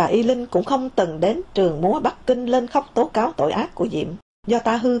 Và Y Linh cũng không từng đến trường múa Bắc Kinh lên khóc tố cáo tội ác của Diệm, do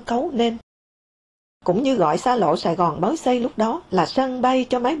ta hư cấu nên. Cũng như gọi xa lộ Sài Gòn mới xây lúc đó là sân bay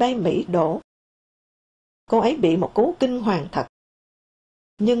cho máy bay Mỹ đổ. Cô ấy bị một cú kinh hoàng thật.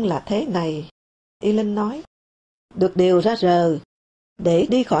 Nhưng là thế này, Y Linh nói, được điều ra rờ, để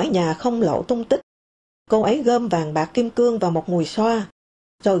đi khỏi nhà không lộ tung tích. Cô ấy gom vàng bạc kim cương vào một ngùi xoa,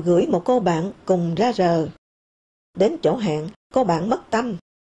 rồi gửi một cô bạn cùng ra rờ. Đến chỗ hẹn, cô bạn mất tâm.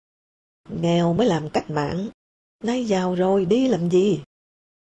 Nghèo mới làm cách mạng, nay giàu rồi đi làm gì?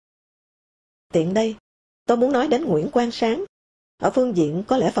 Tiện đây, tôi muốn nói đến Nguyễn Quang Sáng, ở phương diện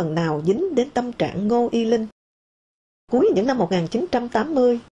có lẽ phần nào dính đến tâm trạng Ngô Y Linh. Cuối những năm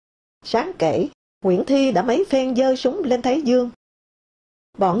 1980, Sáng kể, Nguyễn Thi đã mấy phen giơ súng lên Thái Dương.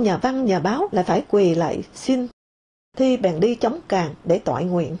 Bọn nhà văn nhà báo lại phải quỳ lại xin. Thi bèn đi chống càn để toại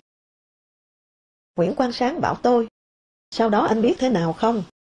nguyện. Nguyễn Quang Sáng bảo tôi, sau đó anh biết thế nào không?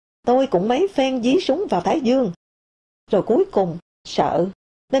 Tôi cũng mấy phen dí súng vào Thái Dương. Rồi cuối cùng, sợ,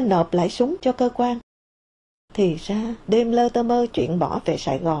 nên nộp lại súng cho cơ quan. Thì ra, đêm lơ tơ mơ chuyện bỏ về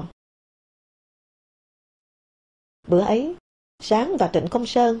Sài Gòn. Bữa ấy, Sáng và Trịnh Công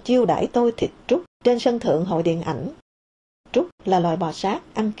Sơn chiêu đãi tôi thịt trúc trên sân thượng hội điện ảnh. Trúc là loài bò sát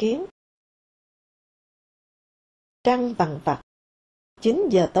ăn kiến. Trăng vằng vặc. 9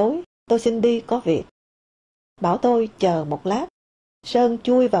 giờ tối, tôi xin đi có việc. Bảo tôi chờ một lát. Sơn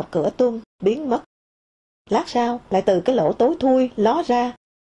chui vào cửa tung, biến mất. Lát sau, lại từ cái lỗ tối thui ló ra.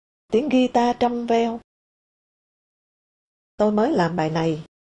 Tiếng guitar trong veo. Tôi mới làm bài này,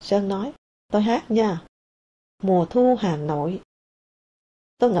 Sơn nói. Tôi hát nha. Mùa thu Hà Nội.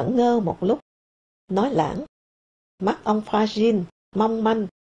 Tôi ngẩn ngơ một lúc. Nói lãng. Mắt ông fragile, mong manh,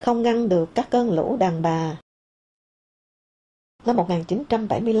 không ngăn được các cơn lũ đàn bà. Năm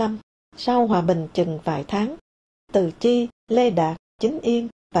 1975, sau hòa bình chừng vài tháng, Từ Chi, Lê Đạt, Chính Yên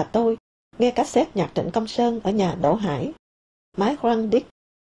và tôi nghe cassette nhạc Trịnh Công Sơn ở nhà Đỗ Hải. Máy khoan đít.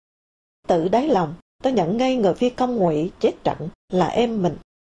 Tự đáy lòng, tôi nhận ngay người phi công Ngụy chết trận là em mình.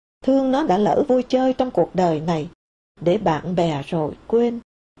 Thương nó đã lỡ vui chơi trong cuộc đời này, để bạn bè rồi quên,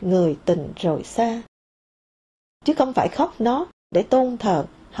 người tình rồi xa. Chứ không phải khóc nó để tôn thờ,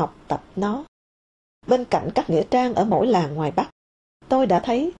 học tập nó. Bên cạnh các nghĩa trang ở mỗi làng ngoài Bắc, tôi đã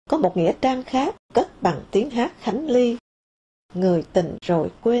thấy có một nghĩa trang khác cất bằng tiếng hát Khánh Ly. Người tình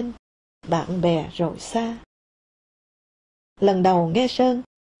rồi quên, bạn bè rồi xa. Lần đầu nghe Sơn,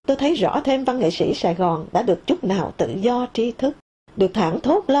 tôi thấy rõ thêm văn nghệ sĩ Sài Gòn đã được chút nào tự do tri thức, được thảng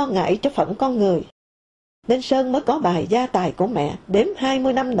thốt lo ngại cho phận con người. Nên Sơn mới có bài Gia tài của mẹ đếm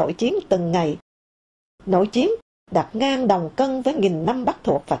 20 năm nội chiến từng ngày. Nội chiến đặt ngang đồng cân với 1000 năm Bắc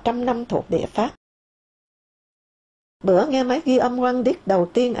thuộc và 100 năm thuộc địa Pháp. Bữa nghe máy ghi âm One Disc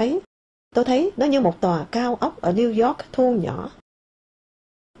đầu tiên ấy, tôi thấy nó như một tòa cao ốc ở New York thu nhỏ.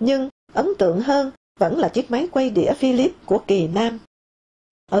 Nhưng ấn tượng hơn vẫn là chiếc máy quay đĩa Philips của Kỳ Nam.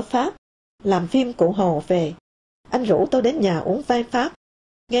 Ở Pháp, làm phim Cụ Hồ về, anh rủ tôi đến nhà uống vang Pháp,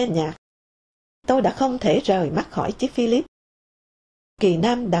 nghe nhạc. Tôi đã không thể rời mắt khỏi chiếc Philips. Kỳ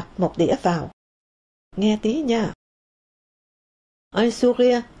Nam đặt một đĩa vào. Nghe tí nha. Un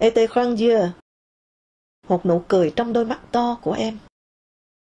sourire était grandiose. Một nụ cười trong đôi mắt to của em.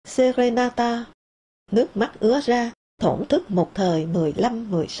 Serenata. Nước mắt ứa ra, thổn thức một thời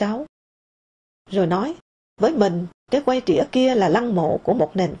 15-16. Rồi nói, với mình, cái quay đĩa kia là lăng mộ của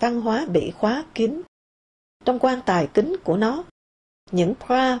một nền văn hóa bị khóa kín. Trong quan tài kính của nó, những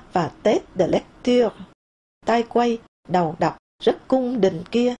pra và tête de lecture, tay quay, đầu đọc rất cung đình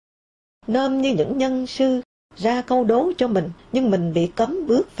kia, nôm như những nhân sư ra câu đố cho mình, nhưng mình bị cấm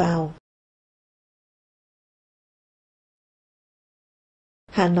bước vào.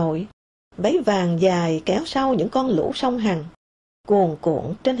 Hà Nội, bấy vàng dài kéo sau những con lũ sông Hằng, cuồn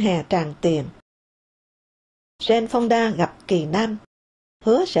cuộn trên hè Tràng Tiền. Jane Fonda gặp Kỳ Nam,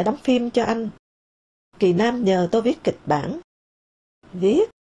 hứa sẽ đóng phim cho anh. Kỳ Nam nhờ tôi viết kịch bản. Viết.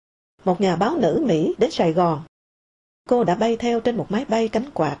 Một nhà báo nữ Mỹ đến Sài Gòn. Cô đã bay theo trên một máy bay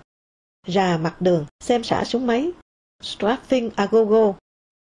cánh quạt, rà mặt đường xem xả súng máy, strapping a go-go.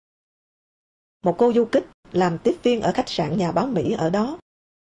 Một cô du kích làm tiếp viên ở khách sạn nhà báo Mỹ ở đó.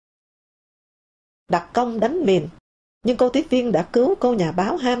 Đặc công đánh mìn, nhưng cô tiếp viên đã cứu cô nhà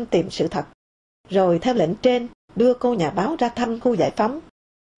báo ham tìm sự thật, rồi theo lệnh trên đưa cô nhà báo ra thăm khu giải phóng.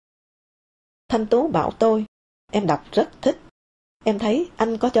 Thanh Tú bảo tôi, em đọc rất thích, em thấy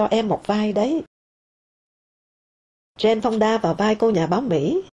anh có cho em một vai đấy. Jane Fonda vào vai cô nhà báo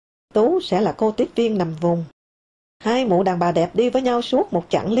Mỹ, Tú sẽ là cô tiếp viên nằm vùng. Hai mụ đàn bà đẹp đi với nhau suốt một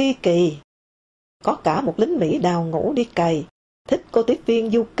chặng ly kỳ. Có cả một lính Mỹ đào ngũ đi cày, thích cô tiếp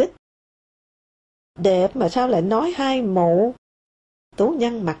viên du kích. Đẹp mà sao lại nói hai mụ? Tú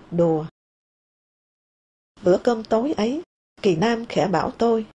nhăn mặt đùa. Bữa cơm tối ấy, Kỳ Nam khẽ bảo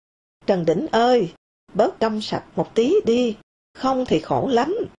tôi, Trần Đỉnh ơi, bớt trong sạch một tí đi, không thì khổ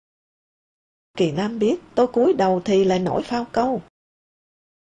lắm. Kỳ Nam biết tôi cúi đầu thì lại nổi phao câu.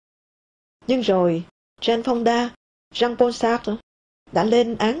 Nhưng rồi, Jane Fonda, Jean-Paul Sartre đã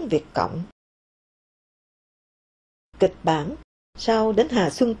lên án Việt Cộng. Kịch bản sau đến Hà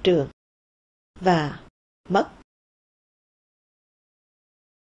Xuân Trường và mất.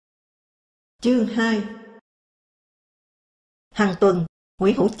 Chương 2. Hàng tuần,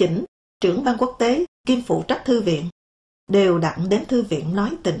 Nguyễn Hữu Chỉnh, trưởng ban quốc tế kiêm phụ trách thư viện, đều đặn đến thư viện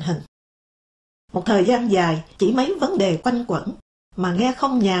nói tình hình. Một thời gian dài chỉ mấy vấn đề quanh quẩn mà nghe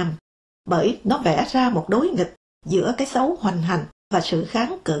không nhàm, bởi nó vẽ ra một đối nghịch giữa cái xấu hoành hành và sự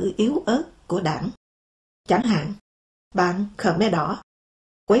kháng cự yếu ớt của đảng. Chẳng hạn, bạn Khmer Đỏ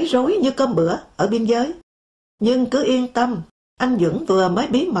quấy rối như cơm bữa ở biên giới. Nhưng cứ yên tâm, anh Duẩn vừa mới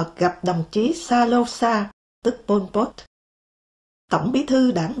bí mật gặp đồng chí Salosa, tức Pol Pot, tổng bí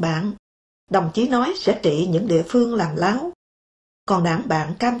thư đảng bạn. Đồng chí nói sẽ trị những địa phương làm láo. Còn đảng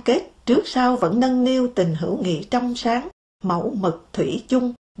bạn cam kết trước sau vẫn nâng niu tình hữu nghị trong sáng, mẫu mực thủy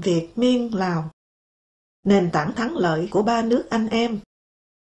chung, Việt Miên Lào, nền tảng thắng lợi của ba nước anh em.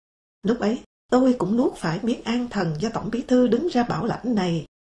 Lúc ấy, tôi cũng nuốt phải miếng an thần do tổng bí thư đứng ra bảo lãnh này.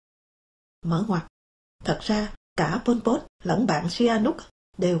 Mở ngoặt, thật ra cả Pol Pot lẫn bạn Sihanouk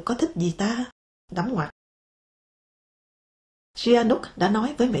đều có thích gì ta, đóng ngoặt. Sihanouk đã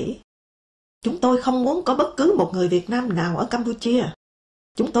nói với Mỹ, chúng tôi không muốn có bất cứ một người Việt Nam nào ở Campuchia.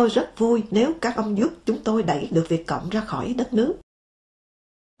 Chúng tôi rất vui nếu các ông giúp chúng tôi đẩy được Việt Cộng ra khỏi đất nước.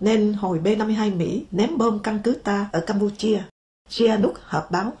 Nên hồi B-52 Mỹ ném bom căn cứ ta ở Campuchia, Sihanouk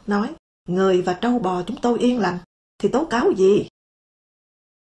họp báo nói, người và trâu bò chúng tôi yên lành, thì tố cáo gì?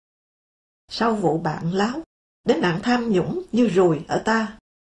 Sau vụ bạn láo, đến nạn tham nhũng như ruồi ở ta,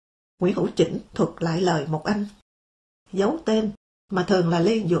 Nguyễn Hữu Chỉnh thuật lại lời một anh, giấu tên mà thường là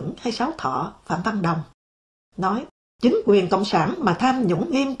Lê Duẩn hay Sáu Thọ, Phạm Văn Đồng, nói, chính quyền cộng sản mà tham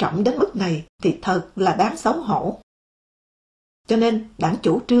nhũng nghiêm trọng đến mức này thì thật là đáng xấu hổ. Cho nên đảng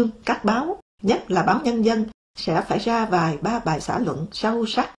chủ trương các báo, nhất là báo Nhân dân, sẽ phải ra vài ba bài xã luận sâu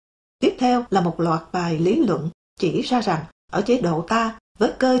sắc. Tiếp theo là một loạt bài lý luận chỉ ra rằng ở chế độ ta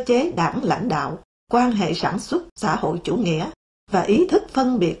với cơ chế đảng lãnh đạo, quan hệ sản xuất xã hội chủ nghĩa và ý thức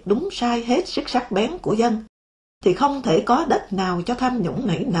phân biệt đúng sai hết sức sắc bén của dân, thì không thể có đất nào cho tham nhũng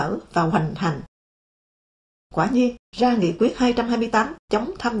nảy nở và hoành hành. Quả nhiên, ra nghị quyết 228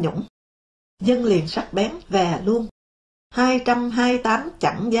 chống tham nhũng. Dân liền sắc bén về luôn. 228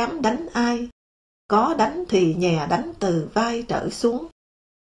 chẳng dám đánh ai, có đánh thì nhè đánh từ vai trở xuống.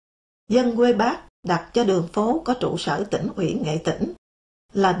 Dân quê Bác đặt cho đường phố có trụ sở tỉnh ủy Nghệ Tĩnh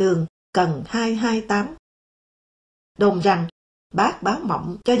là đường Cần 228. Đồn rằng Bác báo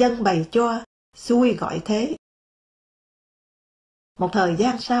mộng cho dân bày cho, xui gọi thế. Một thời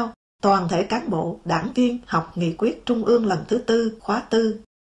gian sau, toàn thể cán bộ, đảng viên học nghị quyết Trung ương lần thứ 4 khóa 4.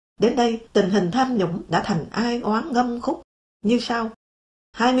 Đến đây, tình hình tham nhũng đã thành ai oán ngâm khúc như sau.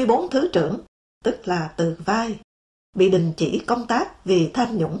 24 thứ trưởng, tức là từ vai, bị đình chỉ công tác vì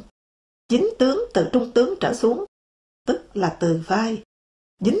tham nhũng. 9 tướng từ trung tướng trở xuống, tức là từ vai,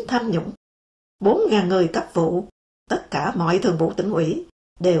 dính tham nhũng. 4.000 người cấp vụ, tất cả mọi thường vụ tỉnh ủy,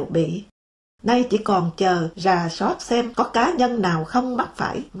 đều bị. Nay chỉ còn chờ rà soát xem có cá nhân nào không mắc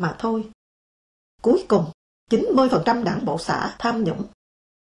phải mà thôi. Cuối cùng, 90% đảng bộ xã tham nhũng.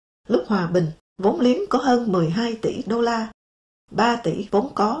 Lúc hòa bình, vốn liếng có hơn 12 tỷ đô la, 3 tỷ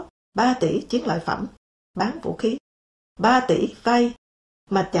vốn có, 3 tỷ chiến lợi phẩm, bán vũ khí, 3 tỷ vay,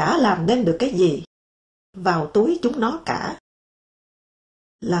 mà chả làm nên được cái gì. Vào túi chúng nó cả.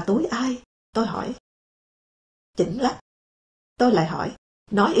 Là túi ai? Tôi hỏi. Chỉnh lắc. Tôi lại hỏi,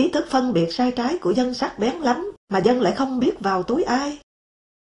 nói ý thức phân biệt sai trái của dân sắc bén lắm, mà dân lại không biết vào túi ai.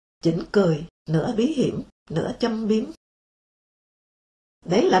 Chỉnh cười, nửa bí hiểm, nửa châm biếm.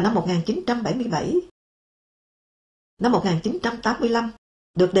 Đấy là năm 1977. Năm 1985,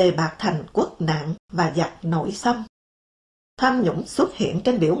 được đề bạt thành quốc nạn và giặc nội xâm. Tham nhũng xuất hiện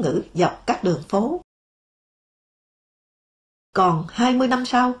trên biểu ngữ dọc các đường phố. Còn 20 năm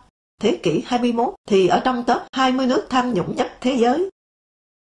sau, thế kỷ 21 thì ở trong top 20 nước tham nhũng nhất thế giới.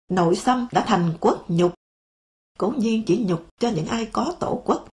 Nội xâm đã thành quốc nhục. Cố nhiên chỉ nhục cho những ai có tổ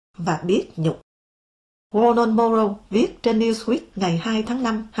quốc và biết nhục. Ronald Moore viết trên Newsweek ngày 2 tháng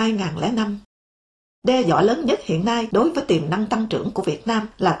 5, 2005. Đe dọa lớn nhất hiện nay đối với tiềm năng tăng trưởng của Việt Nam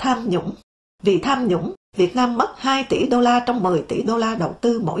là tham nhũng. Vì tham nhũng, Việt Nam mất 2 tỷ đô la trong 10 tỷ đô la đầu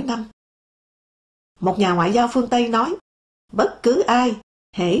tư mỗi năm. Một nhà ngoại giao phương Tây nói, bất cứ ai,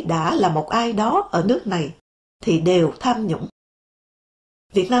 hễ đã là một ai đó ở nước này, thì đều tham nhũng.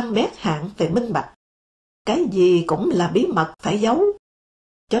 Việt Nam bét hạng về minh bạch. Cái gì cũng là bí mật phải giấu,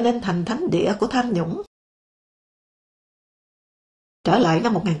 cho nên thành thánh địa của tham nhũng. Trở lại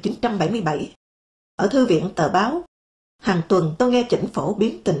năm 1977, ở thư viện tờ báo, hàng tuần tôi nghe Chỉnh phổ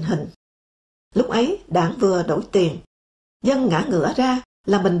biến tình hình. Lúc ấy, đảng vừa đổi tiền, dân ngã ngửa ra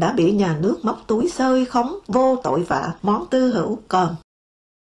là mình đã bị nhà nước móc túi xơi khống vô tội vạ món tư hữu còn.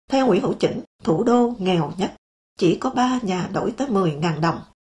 Theo Nguyễn Hữu Chỉnh, thủ đô nghèo nhất, chỉ có 3 nhà đổi tới 10.000 đồng.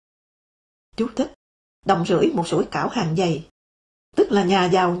 Chú thích, đồng rưỡi một sủi cảo hàng dày, tức là nhà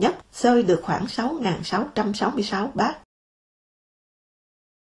giàu nhất xơi được khoảng 6.666 bát.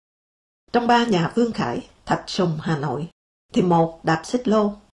 Trong 3 nhà Vương Khải, Thạch Sùng, Hà Nội, thì một đạp xích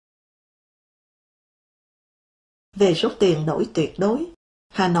lô. Về số tiền đổi tuyệt đối,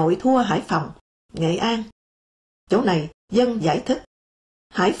 Hà Nội thua Hải Phòng, Nghệ An. Chỗ này dân giải thích,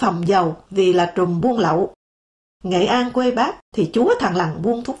 Hải Phòng giàu vì là trùm buôn lậu. Nghệ An quê Bác thì chúa thằng lằn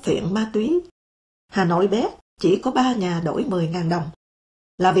buôn thuốc phiện ma túy. Hà Nội bé chỉ có 3 nhà đổi 10.000 đồng,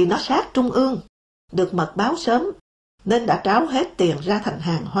 là vì nó sát trung ương, được mật báo sớm, nên đã tráo hết tiền ra thành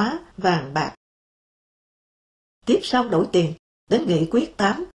hàng hóa, vàng bạc. Tiếp sau đổi tiền, đến nghị quyết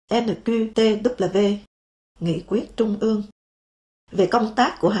 8 NQTW, nghị quyết Trung ương, về công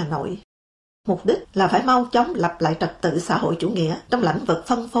tác của Hà Nội. Mục đích là phải mau chóng lập lại trật tự xã hội chủ nghĩa trong lĩnh vực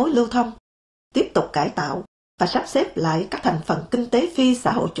phân phối lưu thông, tiếp tục cải tạo và sắp xếp lại các thành phần kinh tế phi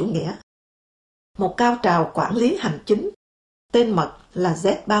xã hội chủ nghĩa. Một cao trào quản lý hành chính, tên mật là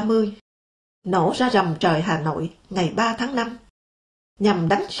Z30, nổ ra rầm trời Hà Nội ngày 3 tháng 5, nhằm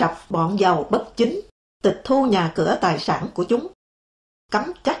đánh sập bọn giàu bất chính, tịch thu nhà cửa tài sản của chúng,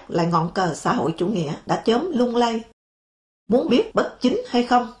 cắm chắc lại ngọn cờ xã hội chủ nghĩa đã chớm lung lay. Muốn biết bất chính hay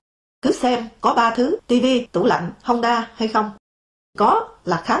không, cứ xem có 3 thứ tivi, tủ lạnh, Honda hay không. Có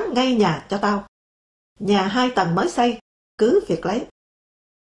là khám ngay nhà cho tao. Nhà 2 tầng mới xây, cứ việc lấy.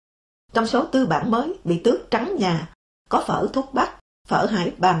 Trong số tư bản mới bị tước trắng nhà, có phở Thuốc Bắc, phở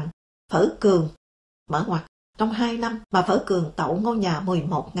Hải Bằng, phở Cường, mở ngoặc. Trong 2 năm mà phở Cường tậu ngôi nhà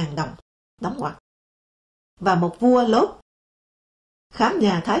 11.000 đồng, đóng ngoặc. Và một vua lốt. Khám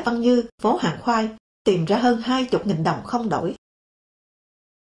nhà Thái Văn Như, phố Hàng Khoai, tìm ra hơn 20.000 đồng không đổi.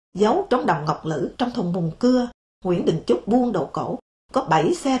 Giấu trong đồng ngọc lữ trong thùng mùng cưa, Nguyễn Đình Chúc buôn đồ cổ, có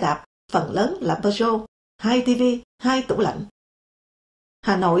 7 xe đạp, phần lớn là Peugeot, 2 TV, 2 tủ lạnh.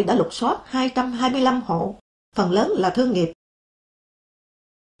 Hà Nội đã lục soát 225 hộ, phần lớn là thương nghiệp.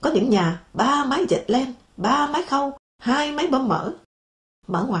 Có những nhà 3 máy dệt len, 3 máy khâu, 2 máy bơm mỡ.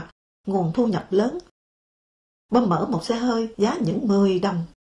 Mở ngoặt, nguồn thu nhập lớn. Bơm mỡ một xe hơi giá những 10 đồng.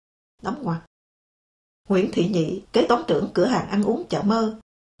 Đóng ngoặt. Nguyễn Thị Nhị, kế toán trưởng cửa hàng ăn uống Chợ Mơ,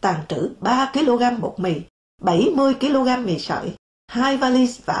 tàng trữ 3 kg bột mì, 70 kg mì sợi, 2 vali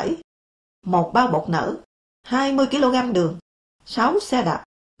vải, 1 bao bột nở, 20 kg đường, 6 xe đạp,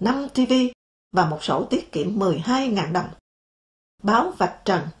 5 TV và một sổ tiết kiệm 12.000 đồng. Báo vạch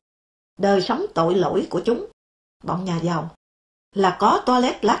trần đời sống tội lỗi của chúng, bọn nhà giàu, là có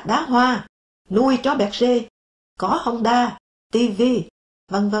toilet lát đá hoa, nuôi chó Berger, có Honda, TV,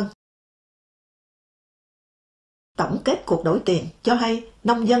 vân vân. Tổng kết cuộc đổi tiền cho hay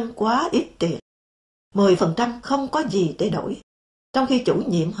nông dân quá ít tiền. 10% không có gì để đổi, trong khi chủ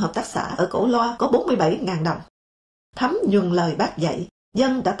nhiệm hợp tác xã ở Cổ Loa có 47.000 đồng. Thấm nhuần lời bác dạy,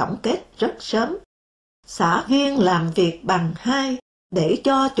 dân đã tổng kết rất sớm. Xã viên làm việc bằng 2 để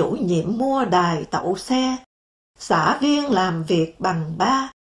cho chủ nhiệm mua đài tậu xe. Xã viên làm việc bằng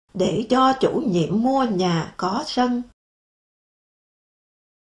 3 để cho chủ nhiệm mua nhà có sân.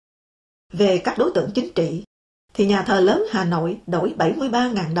 Về các đối tượng chính trị, thì nhà thờ lớn Hà Nội đổi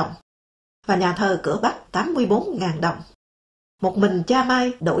 73.000 đồng và nhà thờ cửa Bắc 84.000 đồng. Một mình Cha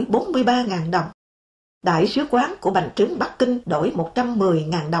Mai đổi 43.000 đồng. Đại sứ quán của Bành Trướng Bắc Kinh đổi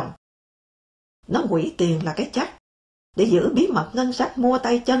 110.000 đồng. Nó quỹ tiền là cái chắc, để giữ bí mật ngân sách mua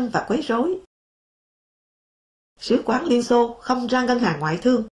tay chân và quấy rối. Sứ quán Liên Xô không ra ngân hàng ngoại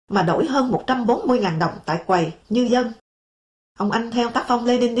thương mà đổi hơn 140.000 đồng tại quầy như dân. Ông anh theo tác phong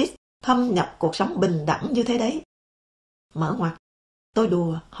Leninist thâm nhập cuộc sống bình đẳng như thế đấy. Mở ngoặt, tôi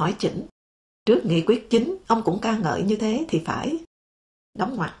đùa, hỏi chỉnh. Trước nghị quyết chính, ông cũng ca ngợi như thế thì phải.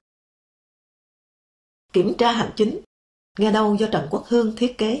 Đóng ngoặt. Kiểm tra hành chính, nghe đâu do Trần Quốc Hương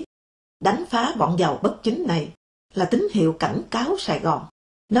thiết kế. Đánh phá bọn giàu bất chính này là tín hiệu cảnh cáo Sài Gòn,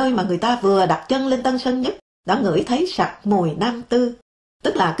 nơi mà người ta vừa đặt chân lên Tân Sơn Nhất đã ngửi thấy sặc mùi Nam Tư,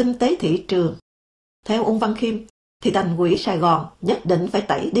 tức là kinh tế thị trường. Theo Ung Văn Khiêm, thì Thành ủy Sài Gòn nhất định phải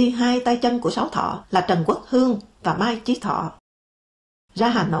tẩy đi 2 tay chân của Sáu Thọ là Trần Quốc Hương và Mai Chí Thọ. Ra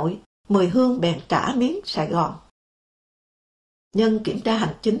Hà Nội, 10 Hương bèn trả miếng Sài Gòn. Nhân kiểm tra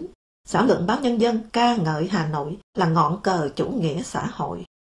hành chính, xã luận báo Nhân dân ca ngợi Hà Nội là ngọn cờ chủ nghĩa xã hội.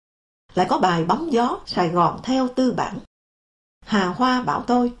 Lại có bài bóng gió Sài Gòn theo tư bản. Hà Hoa bảo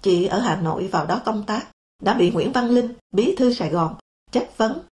tôi chị ở Hà Nội vào đó công tác, đã bị Nguyễn Văn Linh, bí thư Sài Gòn, chất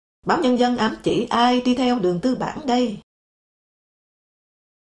vấn. Báo Nhân dân ám chỉ ai đi theo đường tư bản đây?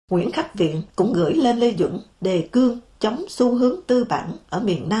 Nguyễn Khắc Viện cũng gửi lên Lê Duẩn đề cương chống xu hướng tư bản ở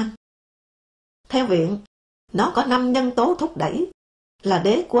miền Nam. Theo Viện, nó có 5 nhân tố thúc đẩy, là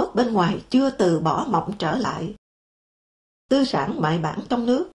đế quốc bên ngoài chưa từ bỏ mộng trở lại, tư sản mại bản trong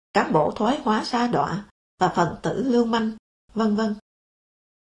nước, cán bộ thoái hóa sa đọa và phần tử lưu manh, vân vân.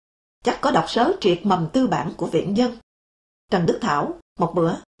 Chắc có đọc sớ triệt mầm tư bản của Viện Dân. Trần Đức Thảo một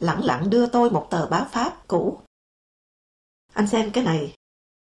bữa lẳng lặng đưa tôi một tờ báo Pháp cũ. Anh xem cái này.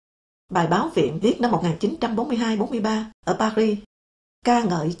 Bài báo Viện viết năm 1942-43 ở Paris, ca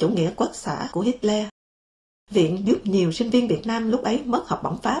ngợi chủ nghĩa quốc xã của Hitler. Viện giúp nhiều sinh viên Việt Nam lúc ấy mất học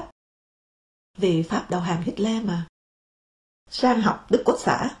bổng Pháp. Vì Pháp đầu hàng Hitler mà. Sang học Đức Quốc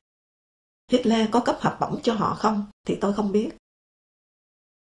xã. Hitler có cấp học bổng cho họ không thì tôi không biết.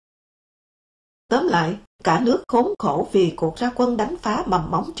 Tóm lại, cả nước khốn khổ vì cuộc ra quân đánh phá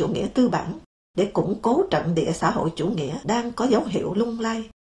mầm móng chủ nghĩa tư bản để củng cố trận địa xã hội chủ nghĩa đang có dấu hiệu lung lay.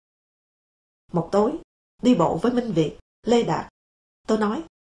 Một tối, đi bộ với Minh Việt, Lê Đạt, tôi nói,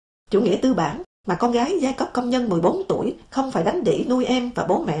 chủ nghĩa tư bản mà con gái giai cấp công nhân 14 tuổi không phải đánh đĩ nuôi em và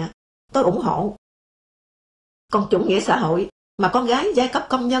bố mẹ, tôi ủng hộ. Còn chủ nghĩa xã hội mà con gái giai cấp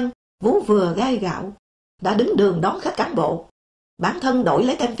công nhân vú vừa gai gạo, đã đứng đường đón khách cán bộ, bản thân đổi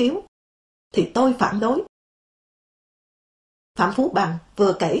lấy tem phiếu, thì tôi phản đối. Phạm Phú Bằng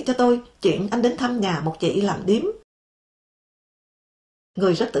vừa kể cho tôi chuyện anh đến thăm nhà một chị làm điếm.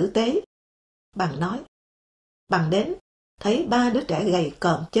 Người rất tử tế. Bằng nói, Bằng đến, thấy 3 đứa trẻ gầy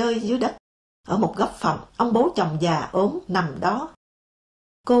còm chơi dưới đất. Ở một góc phòng, ông bố chồng già ốm nằm đó.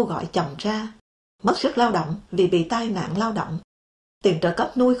 Cô gọi chồng ra, mất sức lao động vì bị tai nạn lao động. Tiền trợ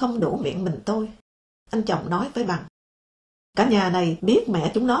cấp nuôi không đủ miệng mình tôi. Anh chồng nói với Bằng, cả nhà này biết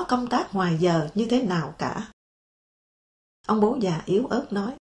mẹ chúng nó công tác ngoài giờ như thế nào cả. Ông bố già yếu ớt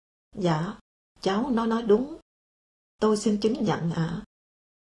nói, dạ, cháu nói đúng. Tôi xin chứng nhận ạ.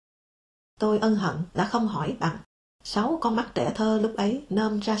 Tôi ân hận đã không hỏi bằng 6 con mắt trẻ thơ lúc ấy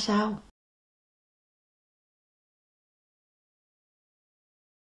nôm ra sao.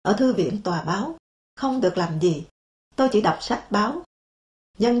 Ở thư viện tòa báo, không được làm gì, tôi chỉ đọc sách báo.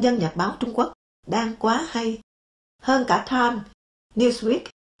 Nhân dân Nhật báo Trung Quốc đang quá hay, hơn cả Time, Newsweek,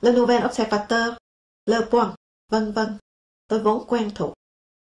 Le Nouvel Observateur, Le Point, vân vân. Tôi vốn quen thuộc.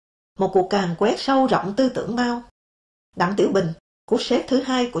 Một cuộc càn quét sâu rộng tư tưởng Mao. Đặng Tiểu Bình, cú sếp thứ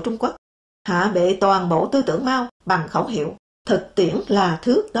hai của Trung Quốc, hạ bệ toàn bộ tư tưởng Mao bằng khẩu hiệu thực tiễn là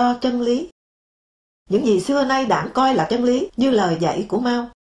thước đo chân lý. Những gì xưa nay đảng coi là chân lý như lời dạy của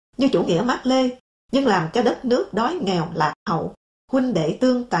Mao, như chủ nghĩa Mác Lê, nhưng làm cho đất nước đói nghèo lạc hậu, huynh đệ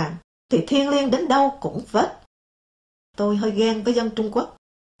tương tàn, thì thiêng liêng đến đâu cũng vết. Tôi hơi ghen với dân Trung Quốc,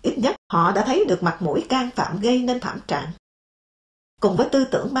 ít nhất họ đã thấy được mặt mũi can phạm gây nên thảm trạng. Cùng với tư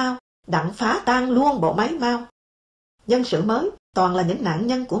tưởng Mao, đặng phá tan luôn bộ máy Mao. Nhân sự mới toàn là những nạn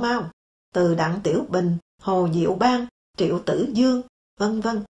nhân của Mao, từ Đặng Tiểu Bình, Hồ Diệu Bang, Triệu Tử Dương, vân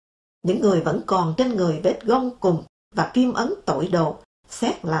vân. Những người vẫn còn trên người vết gông cùm và kim ấn tội đồ,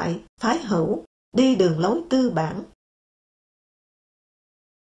 xét lại, phái hữu, đi đường lối tư bản.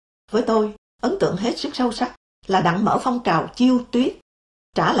 Với tôi, ấn tượng hết sức sâu sắc là đặng mở phong trào chiêu tuyết,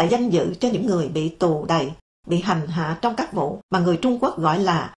 trả lại danh dự cho những người bị tù đày, bị hành hạ trong các vụ mà người Trung Quốc gọi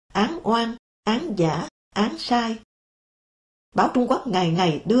là án oan, án giả, án sai. Báo Trung Quốc ngày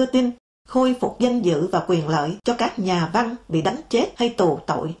ngày đưa tin khôi phục danh dự và quyền lợi cho các nhà văn bị đánh chết hay tù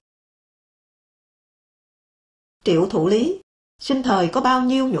tội. Triệu Thụ Lý, sinh thời có bao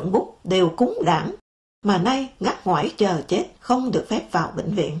nhiêu nhuận bút đều cúng đảng, mà nay ngắt ngoải chờ chết không được phép vào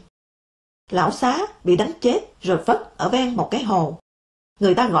bệnh viện. Lão Xá bị đánh chết rồi vất ở ven một cái hồ.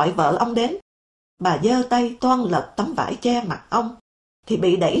 Người ta gọi vợ ông đến. Bà giơ tay toan lật tấm vải che mặt ông, thì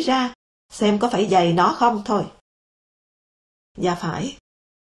bị đẩy ra, xem có phải giày nó không thôi. Dạ phải.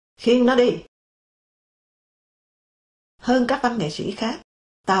 Khiêng nó đi. Hơn các văn nghệ sĩ khác,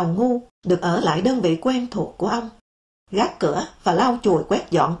 Tào Ngu được ở lại đơn vị quen thuộc của ông, gác cửa và lau chùi quét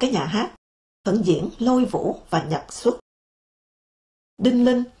dọn cái nhà hát, phận diễn Lôi Vũ và Nhật Xuất. Đinh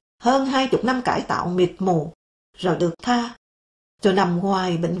Linh hơn 20 năm cải tạo mịt mù, rồi được tha, rồi nằm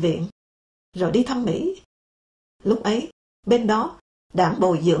ngoài bệnh viện, rồi đi thăm Mỹ. Lúc ấy, bên đó, đảng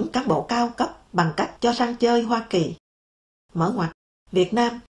bồi dưỡng cán bộ cao cấp bằng cách cho sang chơi Hoa Kỳ. Mở ngoặt, Việt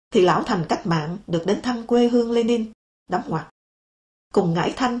Nam thì lão thành cách mạng được đến thăm quê hương Lenin, đóng ngoặt. Cùng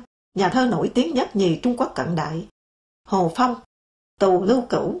Ngải Thanh, nhà thơ nổi tiếng nhất nhì Trung Quốc cận đại. Hồ Phong, tù lưu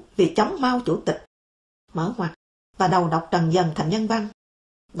cữu vì chống Mao chủ tịch, mở ngoặt, và đầu độc Trần Dần thành nhân văn,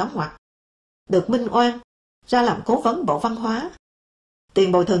 đóng ngoặt. Được minh oan, ra làm cố vấn Bộ Văn hóa.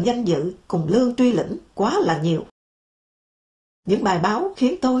 Tiền bồi thường danh dự cùng lương truy lĩnh quá là nhiều. Những bài báo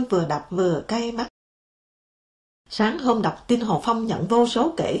khiến tôi vừa đọc vừa cay mắt. Sáng hôm đọc tin Hồ Phong nhận vô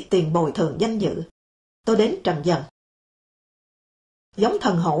số kể tiền bồi thường danh dự, tôi đến Trần Dần. Giống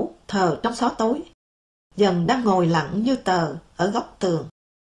thần hổ thờ trong xó tối, Dần đang ngồi lặng như tờ ở góc tường.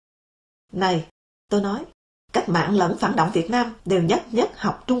 Này, tôi nói, cách mạng lẫn phản động Việt Nam đều nhất nhất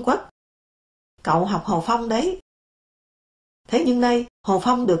học Trung Quốc. Cậu học Hồ Phong đấy. Thế nhưng nay Hồ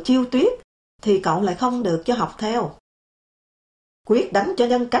Phong được chiêu tuyết, thì cậu lại không được cho học theo. Quyết đánh cho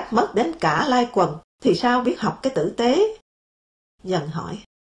nhân cách mất đến cả lai quần, thì sao biết học cái tử tế? Dần hỏi.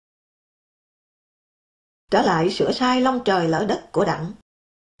 Trở lại sửa sai long trời lỡ đất của đặng.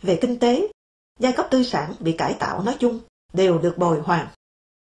 Về kinh tế, giai cấp tư sản bị cải tạo nói chung đều được bồi hoàn.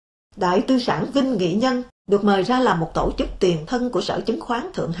 Đại tư sản Vinh Nghị Nhân được mời ra làm một tổ chức tiền thân của Sở Chứng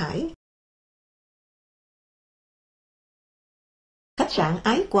khoán Thượng Hải. Khách sạn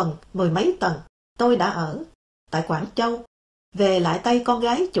Ái Quần 10 mấy tầng tôi đã ở tại Quảng Châu, về lại tay con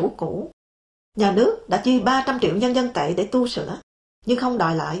gái chủ cũ. Nhà nước đã chi 300 triệu nhân dân tệ để tu sửa, nhưng không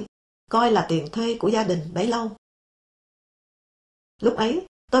đòi lại, coi là tiền thuê của gia đình bấy lâu. Lúc ấy,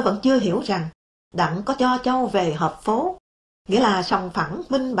 tôi vẫn chưa hiểu rằng đặng có cho Châu về hợp phố, nghĩa là sòng phẳng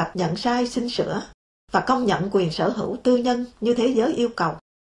minh bạch nhận sai xin sửa và công nhận quyền sở hữu tư nhân như thế giới yêu cầu,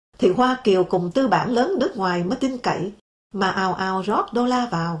 thì Hoa Kiều cùng tư bản lớn nước ngoài mới tin cậy mà ào ào rót đô la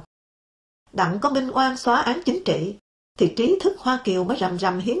vào. Đặng có minh oan xóa án chính trị, thì trí thức Hoa Kiều mới rầm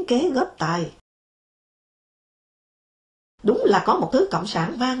rầm hiến kế góp tài. Đúng là có một thứ cộng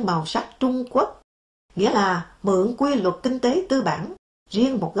sản mang màu sắc Trung Quốc, nghĩa là mượn quy luật kinh tế tư bản,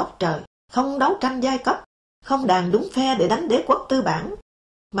 riêng một góc trời, không đấu tranh giai cấp, không đàn đúng phe để đánh đế quốc tư bản,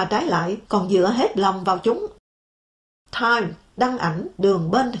 mà trái lại còn dựa hết lòng vào chúng. Time đăng ảnh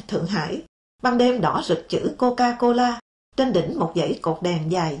đường bên Thượng Hải, ban đêm đỏ rực chữ Coca-Cola trên đỉnh một dãy cột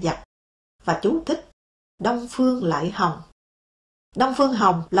đèn dài dặt, và chú thích Đông Phương lại hồng. Đông Phương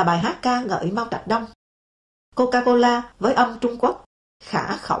hồng là bài hát ca ngợi Mao Trạch Đông. Coca-Cola với âm Trung Quốc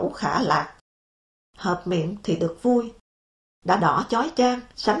khả khẩu khả lạc. Hợp miệng thì được vui. Đã đỏ chói chang,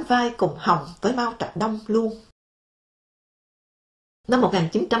 sánh vai cùng Hồng với Mao Trạch Đông luôn. Năm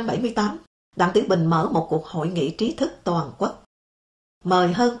 1978, Đặng Tiểu Bình mở một cuộc hội nghị trí thức toàn quốc.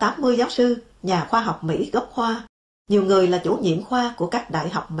 Mời hơn 80 giáo sư, nhà khoa học Mỹ gốc Hoa, nhiều người là chủ nhiệm khoa của các đại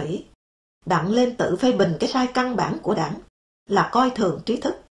học Mỹ. Đặng lên tự phê bình cái sai căn bản của Đảng là coi thường trí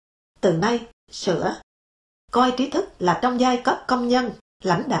thức. Từ nay, sửa, coi trí thức là trong giai cấp công nhân,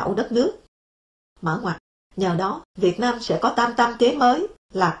 lãnh đạo đất nước. Mở ngoặt, nhờ đó Việt Nam sẽ có tam chế mới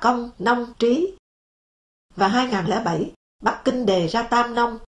là công, nông, trí. Và 2007, Bắc Kinh đề ra tam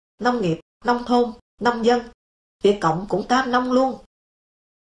nông, nông nghiệp, nông thôn, nông dân. Việt Cộng cũng tam nông luôn.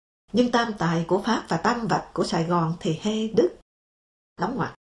 Nhưng tam tài của Pháp và tam vạch của Sài Gòn thì hê đứt. Đóng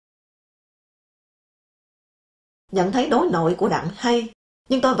ngoặt. Nhận thấy đối nội của Đặng hay,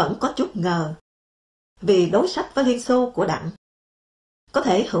 nhưng tôi vẫn có chút ngờ. Vì đối sách với Liên Xô của Đặng có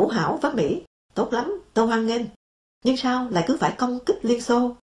thể hữu hảo với Mỹ, tốt lắm, tôi hoan nghênh. Nhưng sao lại cứ phải công kích Liên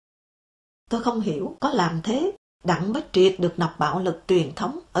Xô? Tôi không hiểu, có làm thế, Đặng mới triệt được nọc bạo lực truyền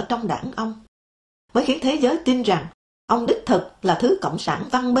thống ở trong đảng ông. Mới khiến thế giới tin rằng ông đích thực là thứ cộng sản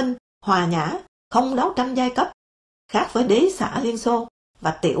văn minh, hòa nhã, không đấu tranh giai cấp, khác với đế xã Liên Xô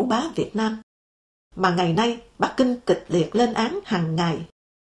và tiểu bá Việt Nam. Mà ngày nay Bắc Kinh kịch liệt lên án hàng ngày.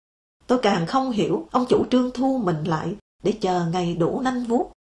 Tôi càng không hiểu ông chủ trương thu mình lại để chờ ngày đủ nanh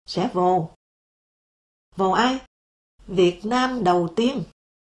vuốt, sẽ vồ. Vồ ai? Việt Nam đầu tiên.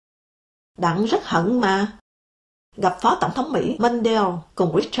 Đặng rất hận mà. Gặp Phó Tổng thống Mỹ Mondale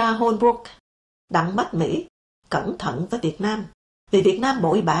cùng Richard Holbrooke, Đặng bắt Mỹ cẩn thận với Việt Nam, vì Việt Nam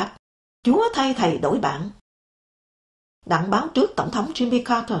bội bạc, Chúa thay thầy đổi bạn. Đặng báo trước Tổng thống Jimmy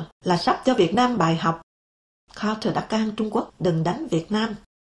Carter là sắp cho Việt Nam bài học. Carter đã can Trung Quốc đừng đánh Việt Nam.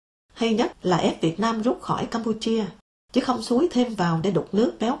 Hay nhất là ép Việt Nam rút khỏi Campuchia, chứ không xúi thêm vào để đục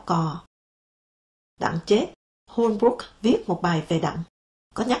nước béo cò. Đặng chết, Holbrooke viết một bài về Đặng,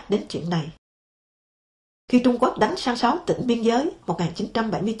 có nhắc đến chuyện này. Khi Trung Quốc đánh sang 6 tỉnh biên giới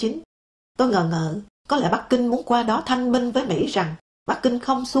 1979, tôi ngờ có lẽ Bắc Kinh muốn qua đó thanh minh với Mỹ rằng Bắc Kinh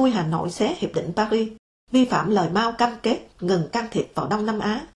không xui Hà Nội xé Hiệp định Paris, vi phạm lời Mao cam kết ngừng can thiệp vào Đông Nam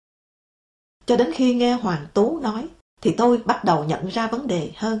Á. Cho đến khi nghe Hoàng Tú nói, thì tôi bắt đầu nhận ra vấn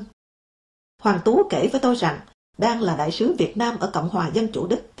đề hơn. Hoàng Tú kể với tôi rằng, đang là đại sứ Việt Nam ở Cộng hòa Dân chủ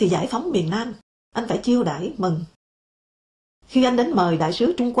Đức thì giải phóng miền Nam, anh phải chiêu đãi mừng. Khi anh đến mời đại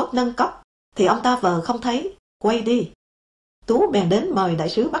sứ Trung Quốc nâng cốc, thì ông ta vờ không thấy, quay đi. Tú bèn đến mời đại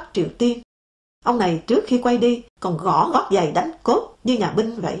sứ Bắc Triều Tiên. Ông này trước khi quay đi còn gõ gót giày đánh cốt như nhà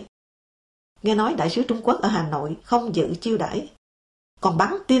binh vậy. Nghe nói đại sứ Trung Quốc ở Hà Nội không dự chiêu đãi, còn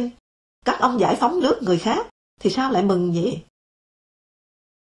bắn tin các ông giải phóng nước người khác thì sao lại mừng nhỉ?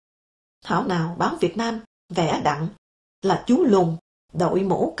 Thảo nào báo Việt Nam vẽ Đặng là chú lùn, đội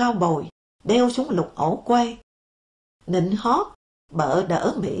mũ cao bồi, đeo súng lục ổ quay, nịnh hót, bợ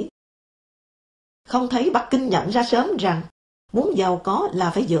đỡ Mỹ. Không thấy Bắc Kinh nhận ra sớm rằng muốn giàu có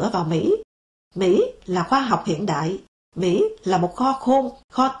là phải dựa vào Mỹ. Mỹ là khoa học hiện đại, Mỹ là một kho khôn,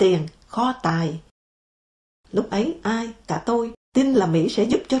 kho tiền, kho tài. Lúc ấy ai, cả tôi, tin là Mỹ sẽ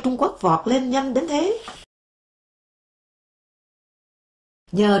giúp cho Trung Quốc vọt lên nhanh đến thế.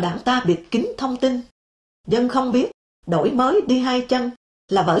 Nhờ Đảng ta bịt kín thông tin, dân không biết đổi mới đi hai chân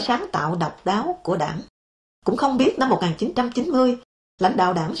là vở sáng tạo độc đáo của Đảng. Cũng không biết năm 1990, lãnh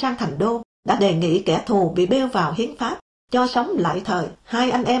đạo Đảng sang Thành Đô đã đề nghị kẻ thù bị bêu vào hiến pháp cho sống lại thời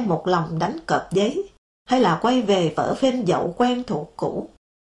hai anh em một lòng đánh cọp giấy, hay là quay về vở phên dậu quen thuộc cũ,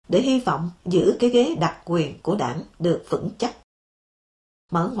 để hy vọng giữ cái ghế đặc quyền của Đảng được vững chắc.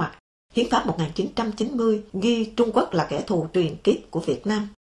 Mở ngoặt, hiến pháp 1990 ghi Trung Quốc là kẻ thù truyền kiếp của Việt Nam.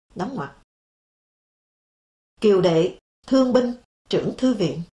 Đóng ngoặt. Kiều Đệ, thương binh, trưởng thư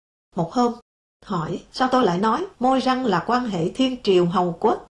viện. Một hôm, hỏi sao tôi lại nói môi răng là quan hệ thiên triều hầu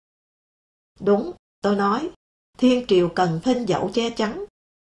quốc. Đúng, tôi nói, thiên triều cần phên dậu che chắn.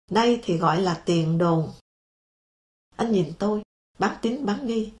 Đây thì gọi là tiền đồn. Anh nhìn tôi, bán tín bán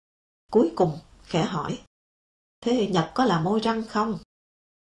nghi. Cuối cùng, khẽ hỏi, thế Nhật có là môi răng không?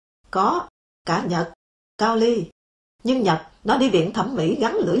 Có, cả Nhật, Cao Ly. Nhưng Nhật nó đi viện thẩm mỹ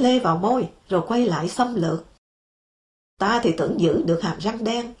gắn lưỡi lê vào môi, rồi quay lại xâm lược. Ta thì tưởng giữ được hàm răng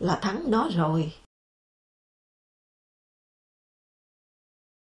đen là thắng nó rồi.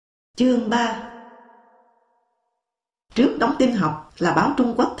 Chương 3. Trước đóng tin học là báo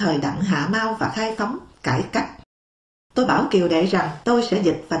Trung Quốc thời Đặng hạ Mao và khai phóng, cải cách. Tôi bảo Kiều Đệ rằng tôi sẽ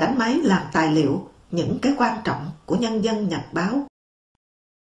dịch và đánh máy làm tài liệu những cái quan trọng của Nhân dân Nhật báo.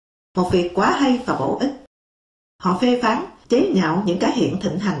 Một việc quá hay và bổ ích. Họ phê phán, chế nhạo những cái hiện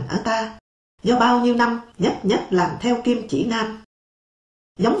thịnh hành ở ta, do bao nhiêu năm nhất nhất làm theo Kim Chỉ Nam.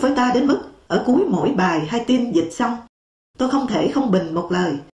 giống với ta đến mức ở cuối mỗi bài hay tin dịch xong, tôi không thể không bình một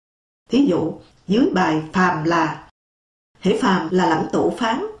lời. Thí dụ, dưới bài phàm là, hễ phàm là lãnh tụ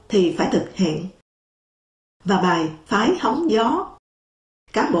phán thì phải thực hiện. Và bài phái hóng gió,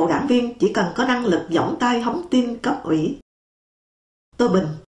 cán bộ đảng viên chỉ cần có năng lực giỏng tay hóng tin cấp ủy. Tôi bình,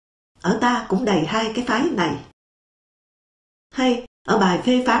 ở ta cũng đầy hai cái phái này. Hay ở bài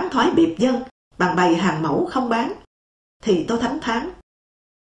phê phán thoái biệp dân bằng bày hàng mẫu không bán, thì tôi thánh thán.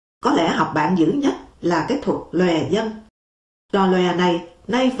 Có lẽ học bạn dữ nhất là cái thuật lòe dân. Trò lòe này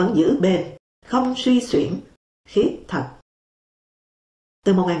nay vẫn giữ bền, không suy xuyển, khiết thật.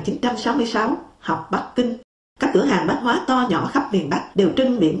 Từ 1966, học Bắc Kinh, các cửa hàng bách hóa to nhỏ khắp miền Bắc đều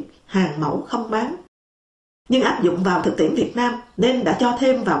trưng biển hàng mẫu không bán. Nhưng áp dụng vào thực tiễn Việt Nam nên đã cho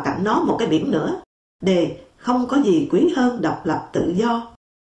thêm vào cạnh nó một cái biển nữa, đề không có gì quý hơn độc lập tự do.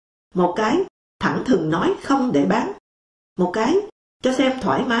 Một cái thẳng thừng nói không để bán, một cái cho xem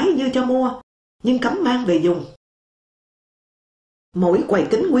thoải mái như cho mua, nhưng cấm mang về dùng. Mỗi quầy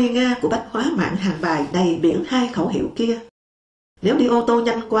kính nguy nga của bách hóa mạng hàng bài đầy biển hai khẩu hiệu kia. Nếu đi ô tô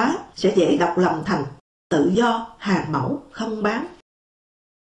nhanh quá sẽ dễ đọc lầm thành tự do hàng mẫu không bán.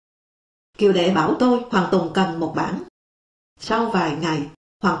 Kiều Đệ bảo tôi Hoàng Tùng cần một bản. Sau vài ngày,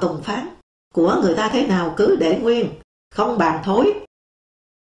 Hoàng Tùng phán, của người ta thế nào cứ để nguyên, không bàn thối.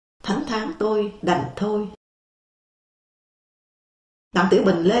 Thánh thán tôi đành thôi. Đặng Tiểu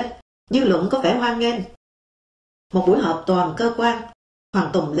Bình lên, dư luận có vẻ hoan nghênh. Một buổi họp toàn cơ quan, Hoàng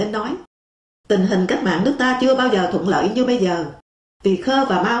Tùng lên nói, tình hình cách mạng nước ta chưa bao giờ thuận lợi như bây giờ. Vì Khơ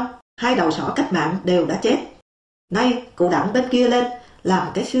và Mao, hai đầu sỏ cách mạng đều đã chết. Nay cụ Đặng bên kia lên,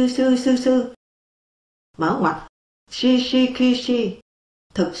 làm cái sư. Mở ngoặc, shi,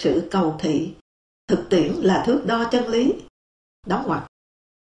 thực sự cầu thị, thực tiễn là thước đo chân lý. Đóng ngoặc.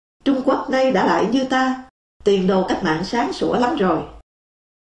 Trung Quốc nay đã lại như ta, tiền đồ cách mạng sáng sủa lắm rồi.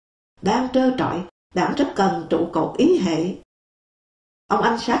 Đang trơ trọi, đảng rất cần trụ cột ý hệ. Ông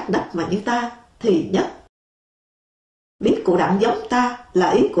anh sát đất mà như ta thì nhất. Biết cụ Đặng giống ta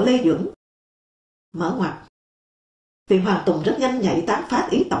là ý của Lê Duẩn. Mở ngoặc. Vì Hoàng Tùng rất nhanh nhạy tán phát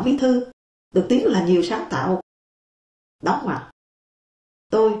ý tổng bí thư, được tiếng là nhiều sáng tạo. Đóng ngoặc.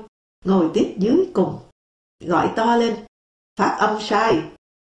 Tôi ngồi tiếp dưới cùng, gọi to lên, phát âm sai.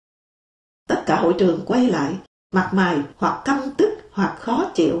 Tất cả hội trường quay lại, mặt mày hoặc căm tức hoặc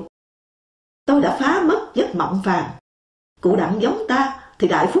khó chịu. Tôi đã phá mất giấc mộng vàng. Cụ Đặng giống ta thì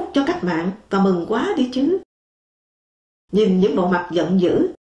đại phúc cho cách mạng và mừng quá đi chứ. Nhìn những bộ mặt giận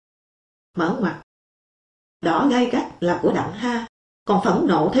dữ. Mở ngoặc. Đỏ gay gắt là của Đặng ha, còn phẫn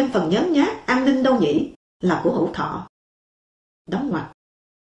nộ thêm phần nhớn nhát an ninh đâu nhỉ là của Hữu Thọ. Đóng ngoặc.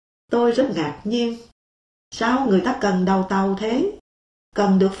 Tôi rất ngạc nhiên. Sao người ta cần đầu tàu thế?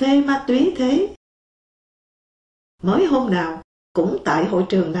 Cần được phê ma túy thế? Mới hôm nào, cũng tại hội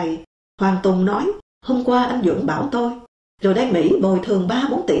trường này, Hoàng Tùng nói, hôm qua anh Duẩn bảo tôi, rồi đây Mỹ bồi thường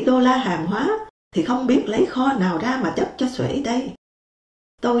 3-4 tỷ đô la hàng hóa, thì không biết lấy kho nào ra mà chấp cho xuể đây.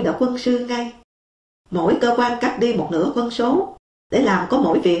 Tôi đã quân sư ngay. Mỗi cơ quan cắt đi một nửa quân số, để làm có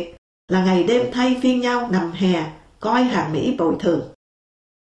mỗi việc là ngày đêm thay phiên nhau nằm hè, coi hàng Mỹ bồi thường.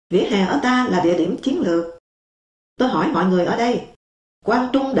 Vỉa hè ở ta là địa điểm chiến lược. Tôi hỏi mọi người ở đây, Quang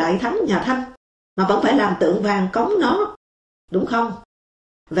Trung đại thắng nhà Thanh, mà vẫn phải làm tượng vàng cống nó, đúng không?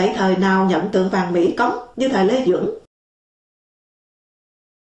 Vậy thời nào nhận tượng vàng Mỹ cống như thời Lê Duẩn?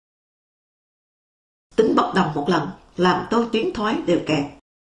 Tính bốc đồng một lần, làm tôi tiến thoái đều kẹt,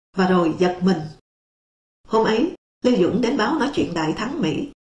 và rồi giật mình. Hôm ấy, Lê Duẩn đến báo nói chuyện đại thắng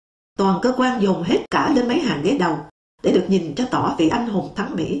Mỹ. Toàn cơ quan dồn hết cả lên mấy hàng ghế đầu, để được nhìn cho tỏ vị anh hùng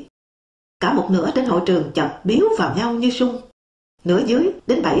thắng Mỹ. Cả một nửa trên hội trường chợt biếu vào nhau như sung. Nửa dưới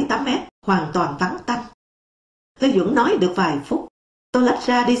đến 7-8 mét hoàn toàn vắng tanh. Lê Duẩn nói được vài phút, tôi lách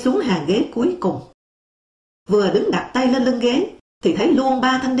ra đi xuống hàng ghế cuối cùng. Vừa đứng đặt tay lên lưng ghế thì thấy luôn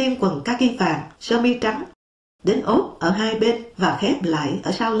 3 thanh niên quần kaki vàng, sơ mi trắng, đến ốp ở hai bên và khép lại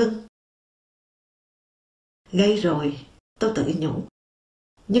ở sau lưng. Gây rồi, tôi tự nhủ.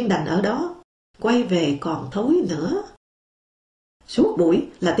 Nhưng đành ở đó, quay về còn thối nữa. Suốt buổi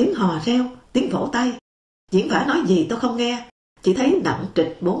là tiếng hò reo, tiếng vỗ tay. Diễn vả nói gì tôi không nghe, chỉ thấy nặng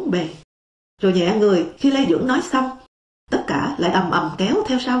trịch bốn bề. Rồi nhẹ người khi Lê Duẩn nói xong, tất cả lại ầm ầm kéo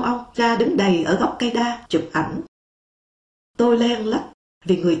theo sau ông ra đứng đầy ở góc cây đa chụp ảnh. Tôi len lách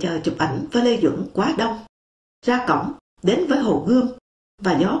vì người chờ chụp ảnh với Lê Duẩn quá đông. Ra cổng, đến với hồ Gươm,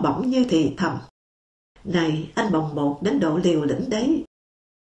 và gió bỗng như thì thầm. Này, anh bồng bột đến độ liều lĩnh đấy.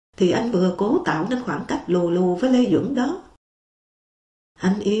 Thì anh vừa cố tạo nên khoảng cách lù với Lê Duẩn đó.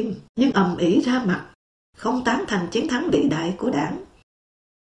 Anh im, nhưng ầm ĩ ra mặt, không tán thành chiến thắng vĩ đại của đảng.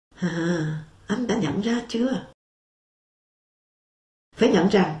 À, anh đã nhận ra chưa? Phải nhận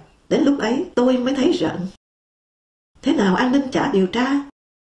rằng, đến lúc ấy tôi mới thấy rợn. Thế nào an ninh chả điều tra?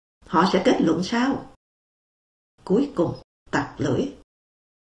 Họ sẽ kết luận sao? Cuối cùng, tặc lưỡi.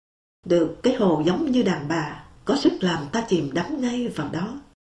 Được cái hồ giống như đàn bà, có sức làm ta chìm đắm ngay vào đó.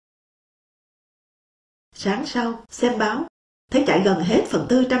 Sáng sau, xem báo, thấy chạy gần hết phần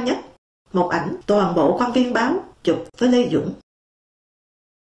tư trang nhất. Một ảnh toàn bộ quan viên báo chụp với Lê Dũng.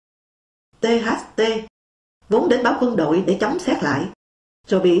 THT vốn đến báo quân đội để chống xét lại,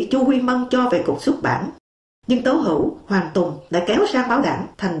 rồi bị Chu Huy Mân cho về cục xuất bản. Nhưng Tố Hữu, Hoàng Tùng đã kéo sang báo đảng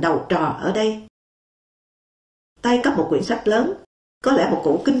thành đầu trò ở đây. Tay cấp một quyển sách lớn, có lẽ một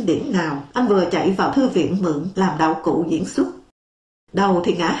cụ kinh điển nào, anh vừa chạy vào thư viện mượn làm đạo cụ diễn xuất. Đầu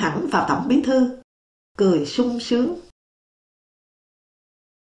thì ngã hẳn vào tổng bí thư, cười sung sướng.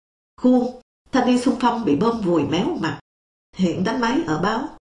 Khuôn, thanh niên xung phong bị bom vùi méo mặt, hiện đánh máy ở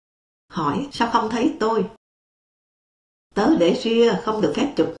báo. Hỏi sao không thấy tôi? Tớ để ria không được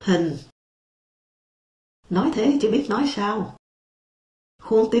phép chụp hình. Nói thế chứ biết nói sao.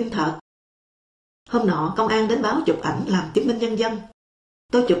 Khuôn tin thật. Hôm nọ công an đến báo chụp ảnh làm chứng minh nhân dân.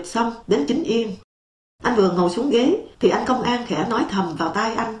 Tôi chụp xong đến Chính Yên. Anh vừa ngồi xuống ghế thì anh công an khẽ nói thầm vào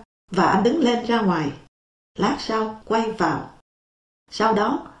tai anh và anh đứng lên ra ngoài. Lát sau quay vào. Sau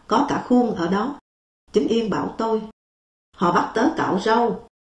đó có cả Khuôn ở đó. Chính Yên bảo tôi, họ bắt tớ cạo râu.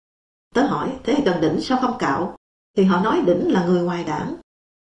 Tớ hỏi thế Trần Đỉnh sao không cạo? Thì họ nói Đỉnh là người ngoài đảng.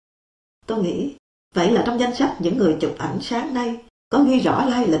 Tôi nghĩ vậy là trong danh sách những người chụp ảnh sáng nay có ghi rõ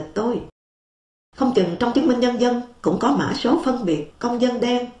lai lịch tôi. Không chừng trong chứng minh nhân dân cũng có mã số phân biệt công dân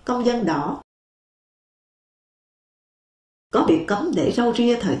đen, công dân đỏ. Có bị cấm để râu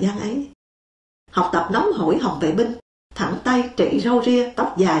ria thời gian ấy. Học tập nóng hổi Hồng Vệ Binh, thẳng tay trị râu ria,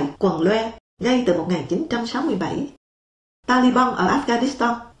 tóc dài, quần loe ngay từ 1967. Taliban ở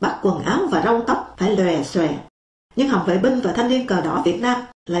Afghanistan bắt quần áo và râu tóc phải lòe xòe. Nhưng Hồng Vệ Binh và thanh niên cờ đỏ Việt Nam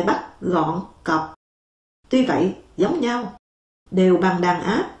lại bắt gọn, cọc. Tuy vậy, giống nhau, đều bằng đàn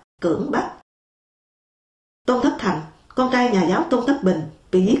áp, cưỡng bắt. Tôn Thất Thành, con trai nhà giáo Tôn Thất Bình,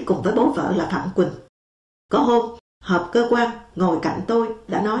 bị giết cùng với bố vợ là Phạm Quỳnh. Có hôm, họp cơ quan, ngồi cạnh tôi,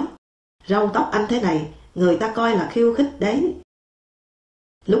 đã nói, râu tóc anh thế này, người ta coi là khiêu khích đấy.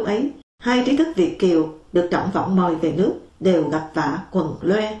 Lúc ấy, hai trí thức Việt kiều được trọng vọng mời về nước đều gặp vạ quần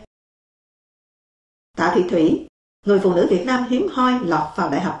loe. Tạ Thị Thủy, người phụ nữ Việt Nam hiếm hoi lọt vào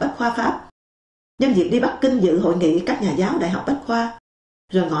Đại học Bách khoa Pháp. Nhân dịp đi Bắc Kinh dự hội nghị các nhà giáo Đại học Bách khoa,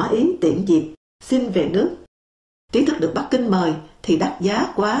 rồi ngỏ ý tiện dịp xin về nước. Trí thức được Bắc Kinh mời thì đắt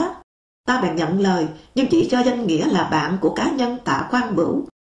giá quá. Ta bèn nhận lời nhưng chỉ cho danh nghĩa là bạn của cá nhân Tạ Quang Bửu.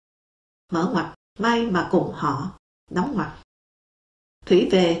 Mở ngoặt, may mà cùng họ, đóng ngoặt. Thủy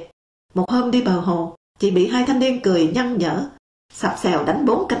về, một hôm đi bờ hồ, chị bị hai thanh niên cười nhăn nhở, sập xèo đánh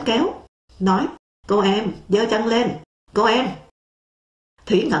 4 cánh kéo. Nói, cô em, giơ chân lên, cô em.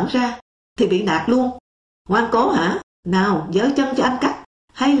 Thủy ngẩn ra, thì bị nạt luôn. Ngoan cố hả? Nào, giơ chân cho anh cắt,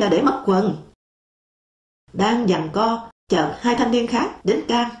 hay là để mất quần? Đang giằng co, chợt hai thanh niên khác đến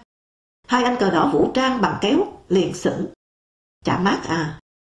can. Hai anh cờ đỏ vũ trang bằng kéo, liền sững. Chả mát à?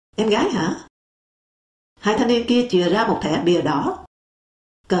 Em gái hả? Hai thanh niên kia chìa ra một thẻ bìa đỏ.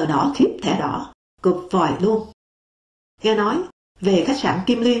 Cờ đỏ khiếp thẻ đỏ, cụp vòi luôn. Nghe nói, về khách sạn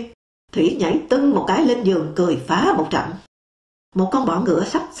Kim Liên, Thủy nhảy tưng một cái lên giường cười phá một trận. Một con bọ ngựa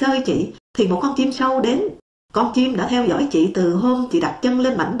sắp xơi chị, thì một con chim sâu đến. Con chim đã theo dõi chị từ hôm chị đặt chân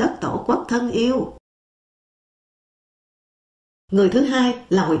lên mảnh đất tổ quốc thân yêu. Người thứ hai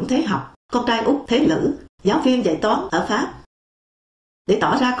là Nguyễn Thế Học, con trai út Thế Lữ, giáo viên dạy toán ở Pháp. Để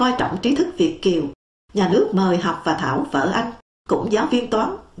tỏ ra coi trọng trí thức Việt kiều, nhà nước mời Học và Thảo vợ anh, cũng giáo viên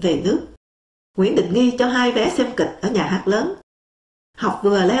toán, về nước. Nguyễn Định Nghi cho 2 vé xem kịch ở nhà hát lớn. Học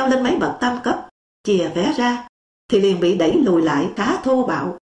vừa leo lên mấy bậc tam cấp, chìa vé ra, thì liền bị đẩy lùi lại khá thô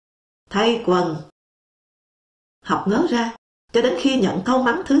bạo. Thay quần. Học ngớ ra, cho đến khi nhận câu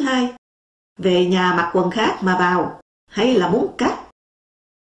mắng thứ hai. Về nhà mặc quần khác mà vào, hay là muốn cắt?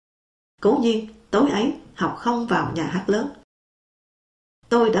 Cố nhiên, tối ấy, Học không vào nhà hát lớn.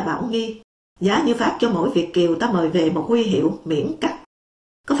 Tôi đã bảo Nghi, giá như phát cho mỗi Việt kiều ta mời về một huy hiệu miễn cắt.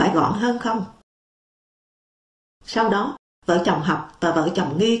 Có phải gọn hơn không? Sau đó, vợ chồng Học và vợ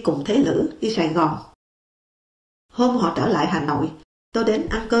chồng Nghi cùng Thế Lữ đi Sài Gòn. Hôm họ trở lại Hà Nội, tôi đến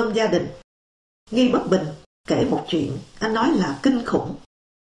ăn cơm gia đình. Nghi bất bình, kể một chuyện, anh nói là kinh khủng.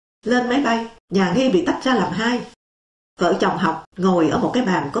 Lên máy bay, nhà Nghi bị tách ra làm hai. Vợ chồng Học ngồi ở một cái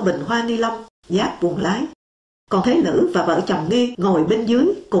bàn có bình hoa ni lông, giáp buồng lái. Còn Thế Lữ và vợ chồng Nghi ngồi bên dưới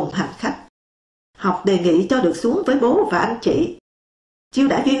cùng hành khách. Học đề nghị cho được xuống với bố và anh chị. Chiêu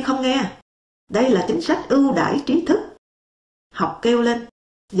đãi viên không nghe. Đây là chính sách ưu đãi trí thức. Học kêu lên,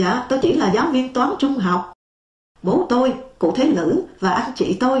 dạ tôi chỉ là giáo viên toán trung học. Bố tôi, cụ Thế Lữ và anh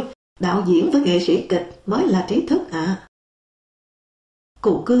chị tôi, đạo diễn với nghệ sĩ kịch mới là trí thức ạ.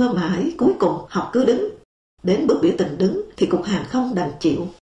 Cụ cưa mãi, cuối cùng học cứ đứng. Đến bước biểu tình đứng thì cục hàng không đành chịu.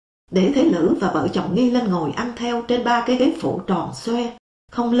 Để Thế Lữ và vợ chồng Nghi lên ngồi ăn theo trên 3 cái ghế phụ tròn xoe,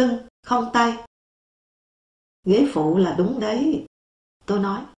 không lưng, không tay. Ghế phụ là đúng đấy, tôi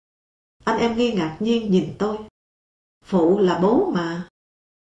nói. Anh em Nghi ngạc nhiên nhìn tôi. Phụ là bố mà.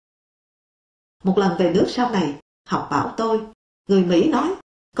 Một lần về nước sau này, học bảo tôi, người Mỹ nói,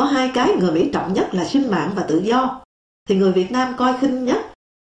 có 2 cái người Mỹ trọng nhất là sinh mạng và tự do, thì người Việt Nam coi khinh nhất.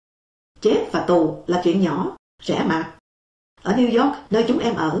 Chết và tù là chuyện nhỏ, rẻ mạt. Ở New York, nơi chúng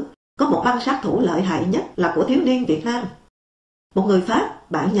em ở, có một băng sát thủ lợi hại nhất là của thiếu niên Việt Nam. Một người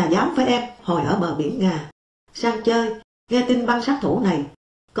Pháp, bạn nhà giáo với em, hồi ở bờ biển Ngà, sang chơi, nghe tin băng sát thủ này,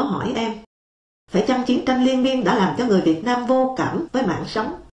 có hỏi em, phải chăng chiến tranh liên miên đã làm cho người Việt Nam vô cảm với mạng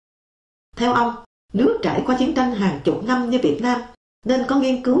sống? Theo ông, nước trải qua chiến tranh hàng chục năm như Việt Nam, nên có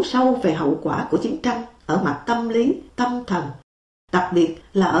nghiên cứu sâu về hậu quả của chiến tranh ở mặt tâm lý, tâm thần, đặc biệt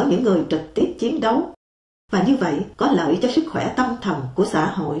là ở những người trực tiếp chiến đấu, và như vậy có lợi cho sức khỏe tâm thần của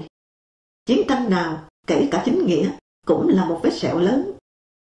xã hội. Chiến tranh nào, kể cả chính nghĩa, cũng là một vết sẹo lớn.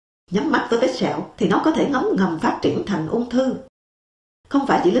 Nhắm mắt với vết sẹo thì nó có thể ngấm ngầm phát triển thành ung thư. Không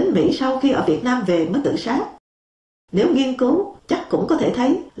phải chỉ lính Mỹ sau khi ở Việt Nam về mới tự sát. Nếu nghiên cứu, chắc cũng có thể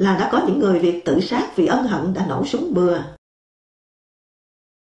thấy là đã có những người Việt tự sát vì ân hận đã nổ súng bừa.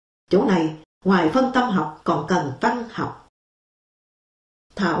 Chỗ này, ngoài phân tâm học còn cần văn học.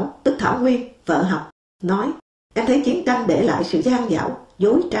 Thảo, tức Thảo Nguyên, vợ học, nói, em thấy chiến tranh để lại sự gian dảo,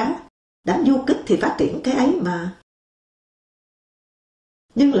 dối trá, đánh du kích thì phát triển cái ấy mà.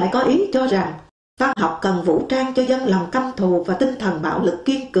 Nhưng lại có ý cho rằng, văn học cần vũ trang cho dân lòng căm thù và tinh thần bạo lực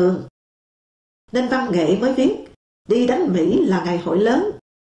kiên cường. Nên văn nghệ mới viết, đi đánh Mỹ là ngày hội lớn.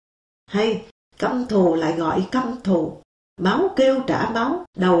 Hay, căm thù lại gọi căm thù, máu kêu trả máu,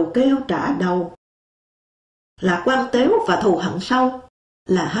 đầu kêu trả đầu. Là quan tếu và thù hận sâu,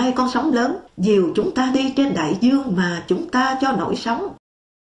 là 2 con sóng lớn dìu chúng ta đi trên đại dương mà chúng ta cho nổi sóng.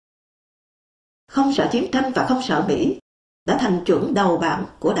 Không sợ chiến tranh và không sợ Mỹ đã thành chuẩn đầu bảng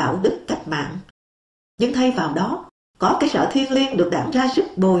của đạo đức cách mạng. Nhưng thay vào đó, có cái sợ thiêng liêng được đảng ra sức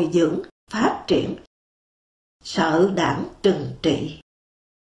bồi dưỡng, phát triển. Sợ đảng trừng trị.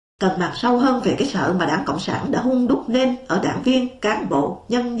 Cần bàn sâu hơn về cái sợ mà đảng Cộng sản đã hun đúc nên ở đảng viên, cán bộ,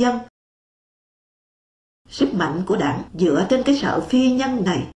 nhân dân. Sức mạnh của đảng dựa trên cái sợ phi nhân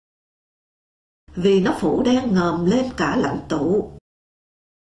này. Vì nó phủ đen ngòm lên cả lãnh tụ.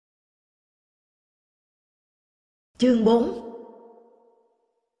 Chương 4.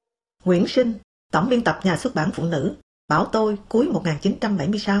 Nguyễn Sinh, tổng biên tập nhà xuất bản Phụ Nữ, bảo tôi cuối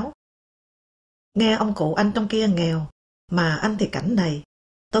 1976. Nghe ông cụ anh trong kia nghèo, mà anh thì cảnh này,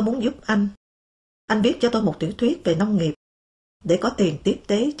 tôi muốn giúp anh. Anh viết cho tôi một tiểu thuyết về nông nghiệp, để có tiền tiếp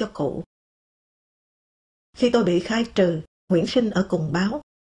tế cho cụ. Khi tôi bị khai trừ, Nguyễn Sinh ở cùng báo.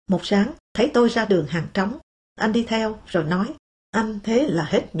 Một sáng, thấy tôi ra đường hàng trống, anh đi theo rồi nói, anh thế là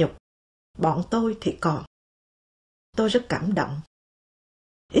hết nhục, bọn tôi thì còn. Tôi rất cảm động.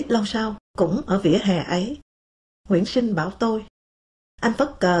 Ít lâu sau, cũng ở vỉa hè ấy, Nguyễn Sinh bảo tôi, anh phất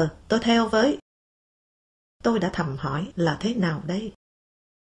cờ, tôi theo với. Tôi đã thầm hỏi là thế nào đây?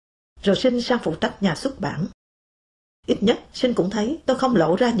 Rồi Sinh sang phụ trách nhà xuất bản. Ít nhất, Sinh cũng thấy tôi không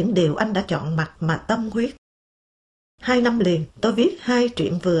lộ ra những điều anh đã chọn mặt mà tâm huyết. 2 năm liền, tôi viết 2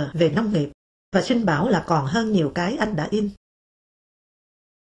 truyện vừa về nông nghiệp, và Sinh bảo là còn hơn nhiều cái anh đã in.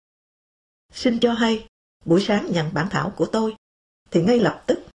 Sinh cho hay, buổi sáng nhận bản thảo của tôi, thì ngay lập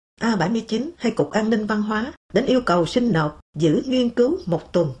tức A79 hay Cục An ninh Văn hóa đến yêu cầu Sinh nộp giữ nghiên cứu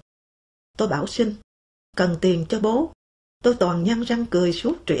 1 tuần. Tôi bảo Sinh, cần tiền cho bố, tôi toàn nhăn răng cười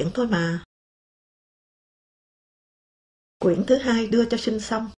suốt truyện thôi mà. Quyển thứ 2 đưa cho Sinh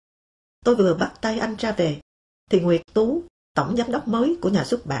xong, tôi vừa bắt tay anh ra về, thì Nguyệt Tú, tổng giám đốc mới của nhà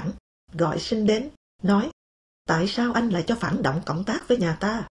xuất bản, gọi Sinh đến, nói, tại sao anh lại cho phản động cộng tác với nhà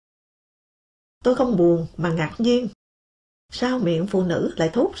ta? Tôi không buồn mà ngạc nhiên. Sao miệng phụ nữ lại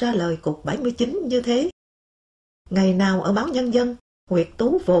thốt ra lời Cục 79 như thế? Ngày nào ở báo Nhân dân, Nguyệt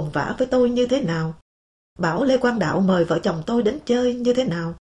Tú vồn vã với tôi như thế nào? Bảo Lê Quang Đạo mời vợ chồng tôi đến chơi như thế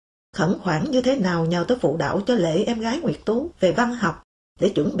nào? Khẩn khoản như thế nào nhờ tôi phụ đạo cho Lệ em gái Nguyệt Tú về văn học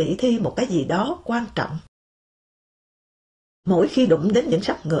để chuẩn bị thi một cái gì đó quan trọng. Mỗi khi đụng đến những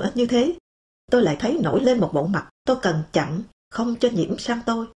sắp ngựa như thế, tôi lại thấy nổi lên một bộ mặt tôi cần chặn, không cho nhiễm sang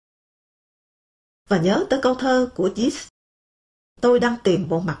tôi. Và nhớ tới câu thơ của Yeats. Tôi đang tìm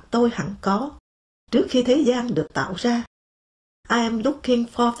bộ mặt tôi hẳn có, trước khi thế gian được tạo ra. I am looking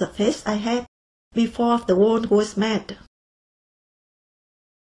for the face I had before the world was made.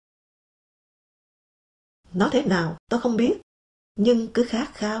 Nó thế nào tôi không biết, nhưng cứ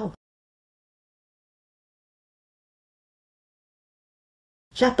khát khao.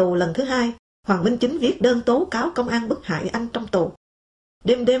 Ra tù lần thứ 2, Hoàng Minh Chính viết đơn tố cáo công an bức hại anh trong tù.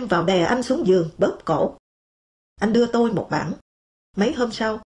 Đêm đêm vào đè anh xuống giường, bóp cổ. Anh đưa tôi một bản. Mấy hôm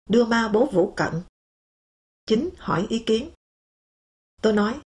sau, đưa ma bố Vũ Cận. Chính hỏi ý kiến. Tôi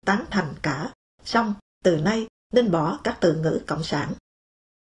nói, tán thành cả. Xong, từ nay nên bỏ các từ ngữ cộng sản.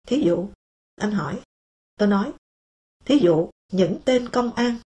 Thí dụ, anh hỏi. Tôi nói, thí dụ, những tên công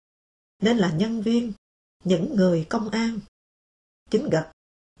an. Nên là nhân viên, những người công an. Chính gật,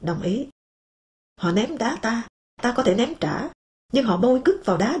 đồng ý. Họ ném đá ta có thể ném trả. Nhưng họ bôi cứt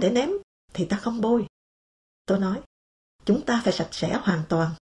vào đá để ném, thì ta không bôi. Tôi nói, chúng ta phải sạch sẽ hoàn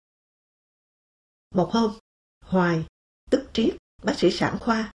toàn. Một hôm, Hoài, tức Triết, bác sĩ sản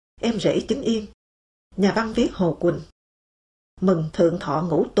khoa, em rể Chính Yên, nhà văn viết Hồ Quỳnh, mừng thượng thọ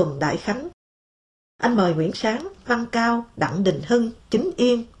ngũ tuần đại khánh. Anh mời Nguyễn Sáng, Văn Cao, Đặng Đình Hưng, Chính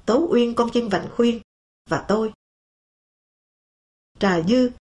Yên, Tố Uyên con chim vành khuyên, và tôi. Trà dư,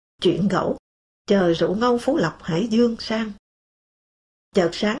 chuyện gẫu, chờ rượu ngâu Phú Lộc Hải Dương sang. Chợt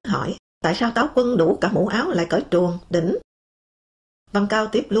Sáng hỏi, tại sao Táo Quân đủ cả mũ áo lại cởi truồng, đỉnh? Văn Cao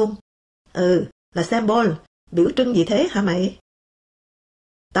tiếp luôn, là symbol, biểu trưng gì thế hả mày?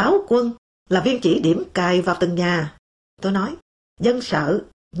 Táo Quân là viên chỉ điểm cài vào từng nhà. Tôi nói, dân sợ,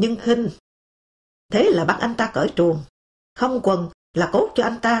 nhưng khinh. Thế là bắt anh ta cởi truồng. Không quần là cốt cho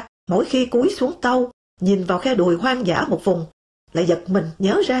anh ta, mỗi khi cúi xuống tâu, nhìn vào khe đùi hoang dã một vùng, lại giật mình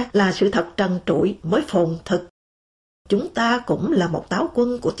nhớ ra là sự thật trần trụi mới phồn thực. Chúng ta cũng là một Táo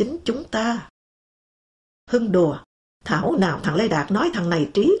Quân của chính chúng ta. Hưng đùa, thảo nào thằng Lê Đạt nói thằng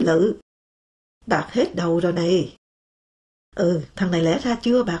này trí lự. Bạc hết đầu rồi này. Thằng này lẽ ra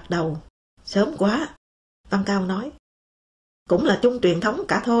chưa bạc đầu. Sớm quá. Văn Cao nói. Cũng là chung truyền thống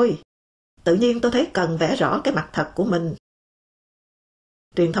cả thôi. Tự nhiên tôi thấy cần vẽ rõ cái mặt thật của mình.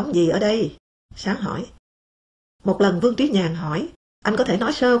 Truyền thống gì ở đây? Sáng hỏi. Một lần Vương Trí Nhàn hỏi, anh có thể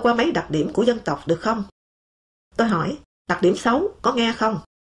nói sơ qua mấy đặc điểm của dân tộc được không? Tôi hỏi, đặc điểm xấu có nghe không?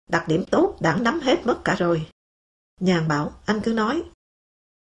 Đặc điểm tốt đảng nắm hết mất cả rồi. Nhàn bảo, anh cứ nói.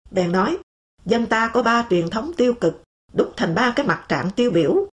 Bèn nói, dân ta có 3 truyền thống tiêu cực, đúc thành 3 cái mặt trạng tiêu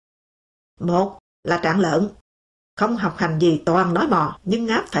biểu. 1 là trạng lợn. Không học hành gì toàn nói mò, nhưng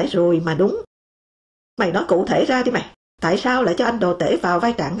ngáp phải ruồi mà đúng. Mày nói cụ thể ra đi mày, tại sao lại cho anh Đồ Tể vào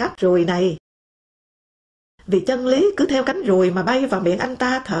vai trạng ngáp ruồi này? Vì chân lý cứ theo cánh ruồi mà bay vào miệng anh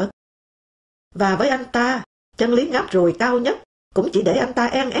ta thật. Và với anh ta, chân lý ngáp ruồi cao nhất cũng chỉ để anh ta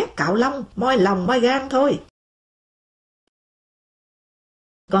en ép cạo lông, moi lòng moi gan thôi.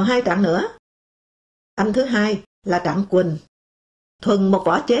 Còn 2 trạng nữa. Anh thứ 2 là trạng Quỳnh. Thuần một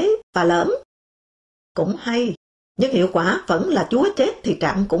võ chế và lỡm. Cũng hay, nhưng hiệu quả vẫn là chúa chết thì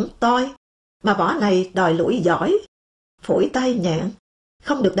trạng cũng toi. Mà võ này đòi lũi giỏi, phủi tay nhạn,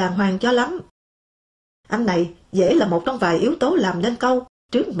 không được đàng hoàng cho lắm. Anh này dễ là một trong vài yếu tố làm nên câu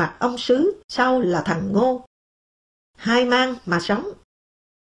trước mặt ông sứ, sau là thằng Ngô. 2 mang mà sống.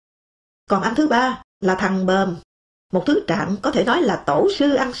 Còn anh thứ 3 là thằng Bờm, một thứ trạng có thể nói là tổ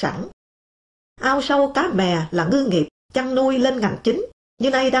sư ăn sẵn. Ao sâu cá mè là ngư nghiệp, chăn nuôi lên ngành chính, như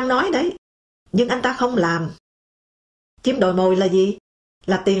nay đang nói đấy. Nhưng anh ta không làm. Chim đồi mồi là gì?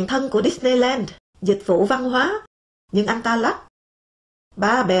 Là tiền thân của Disneyland, dịch vụ văn hóa. Nhưng anh ta lắc.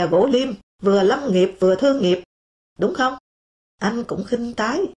 3 bè gỗ liêm, vừa lâm nghiệp vừa thương nghiệp. Đúng không? Anh cũng khinh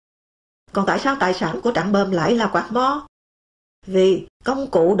tái. Còn tại sao tài sản của trạng Bờm lại là quạt mo? Vì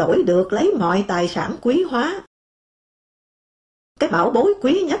công cụ đổi được lấy mọi tài sản quý hóa. Cái bảo bối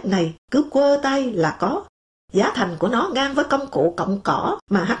quý nhất này cứ quơ tay là có. Giá thành của nó ngang với công cụ cọng cỏ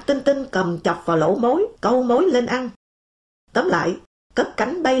mà Hắc Tinh Tinh cầm chọc vào lỗ mối, câu mối lên ăn. Tóm lại, cất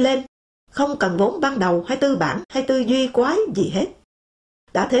cánh bay lên, không cần vốn ban đầu hay tư bản hay tư duy quái gì hết.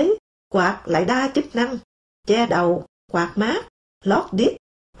 Đã thế, quạt lại đa chức năng, che đầu, quạt mát, lót điếc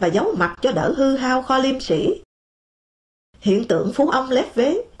và giấu mặt cho đỡ hư hao kho liêm sĩ. Hiện tượng phú ông lép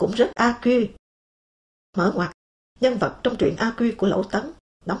vế cũng rất AQ. Mở ngoặt, nhân vật trong truyện AQ của Lỗ Tấn,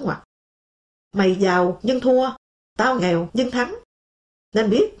 đóng ngoặt. Mày giàu nhưng thua, tao nghèo nhưng thắng. Nên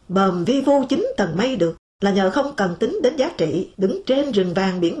biết Bờm vi vu 9 tầng mây được là nhờ không cần tính đến giá trị đứng trên rừng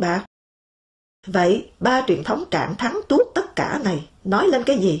vàng biển bạc. Vậy 3 truyền thống trạng thắng tuốt tất cả này nói lên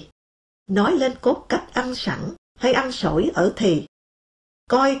cái gì? Nói lên cốt cách ăn sẵn hay ăn sổi ở thì.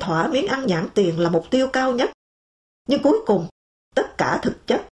 Coi thỏa miếng ăn nhãn tiền là mục tiêu cao nhất. Nhưng cuối cùng, tất cả thực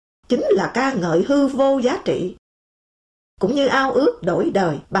chất chính là ca ngợi hư vô giá trị. Cũng như ao ước đổi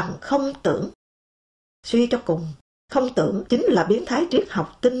đời bằng không tưởng. Suy cho cùng, không tưởng chính là biến thái triết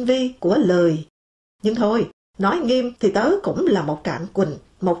học tinh vi của lời. Nhưng thôi, nói nghiêm thì tớ cũng là một trạng Quỳnh,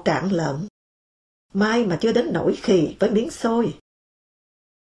 một trạng lợn. Mai mà chưa đến nỗi khì với miếng xôi.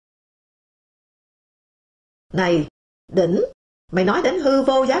 Này, Đỉnh, mày nói đến hư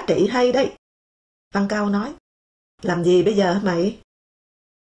vô giá trị hay đấy. Văn Cao nói, làm gì bây giờ mày?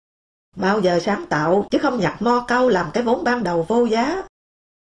 Bao giờ sáng tạo chứ không nhặt mo câu làm cái vốn ban đầu vô giá.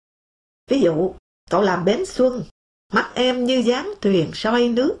 Ví dụ, cậu làm bến xuân, mắt em như dáng thuyền soi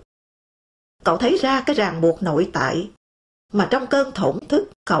nước. Cậu thấy ra cái ràng buộc nội tại, mà trong cơn thổn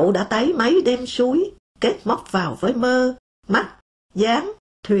thức cậu đã tái máy đêm suối, kết móc vào với mơ, mắt, dáng,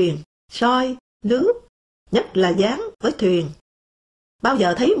 thuyền, soi, nước, nhất là dáng với thuyền. Bao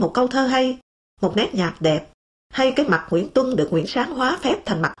giờ thấy một câu thơ hay, một nét nhạc đẹp, hay cái mặt Nguyễn Tuân được Nguyễn Sáng hóa phép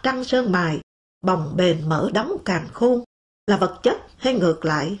thành mặt trăng sơn mài, bồng bềnh mở đóng càn khôn, là vật chất hay ngược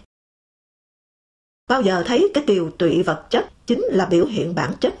lại? Bao giờ thấy cái tiều tụy vật chất chính là biểu hiện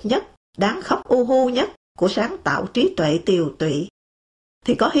bản chất nhất, đáng khóc u hu nhất của sáng tạo trí tuệ tiều tụy,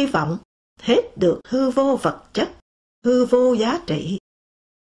 thì có hy vọng hết được hư vô vật chất, hư vô giá trị.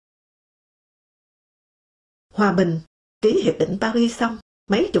 Hòa bình, ký hiệp định Paris xong,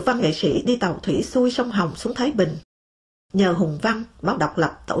 mấy chục văn nghệ sĩ đi tàu thủy xuôi sông Hồng xuống Thái Bình, nhờ Hùng Văn báo độc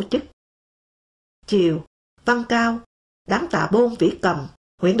lập tổ chức. Chiều, Văn Cao, Đám Tạ Bôn vĩ cầm,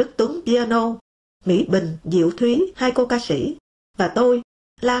 Nguyễn Đức Tuấn piano, Mỹ Bình, Diệu Thúy, hai cô ca sĩ, và tôi,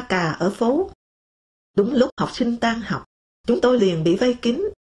 la cà ở phố. Đúng lúc học sinh tan học, chúng tôi liền bị vây kín.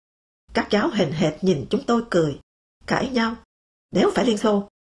 Các cháu hèn hệt nhìn chúng tôi cười, cãi nhau. Đéo phải Liên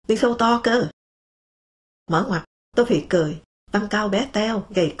Xô to cơ. Mở ngoặt, tôi phì cười, Văn Cao bé teo,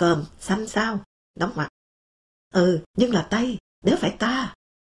 gầy còm, xanh xao, đóng ngoặt. Nhưng là Tây, đéo phải ta.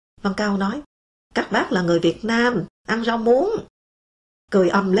 Văn Cao nói, các bác là người Việt Nam, ăn rau muống. Cười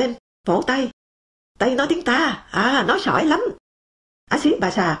ầm lên, vỗ tay. Tây nói tiếng ta, nói sỏi lắm. Á xí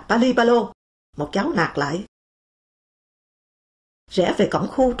bà xà, Pali Palo. Một cháu nạt lại. Rẽ về cổng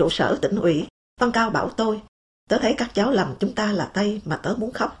khu trụ sở tỉnh ủy, Văn Cao bảo tôi, tớ thấy các cháu lầm chúng ta là Tây mà tớ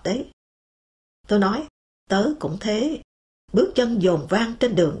muốn khóc đấy. Tôi nói, tớ cũng thế. Bước chân dồn vang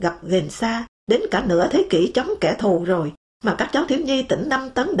trên đường gặp ghềnh xa, đến cả nửa thế kỷ chống kẻ thù rồi, mà các cháu thiếu nhi tỉnh 5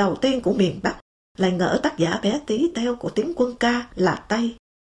 tấn đầu tiên của miền Bắc lại ngỡ tác giả bé tí teo của tiếng quân ca là Tây.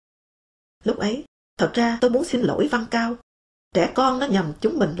 Lúc ấy, thật ra tôi muốn xin lỗi Văn Cao. Trẻ con nó nhầm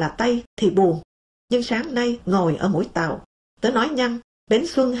chúng mình là Tây thì buồn. Nhưng sáng nay ngồi ở mũi tàu, tớ nói nhăng, bến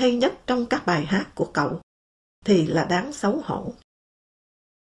xuân hay nhất trong các bài hát của cậu, thì là đáng xấu hổ.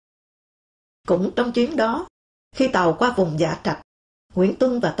 Cũng trong chuyến đó, khi tàu qua vùng Dạ Trạch, Nguyễn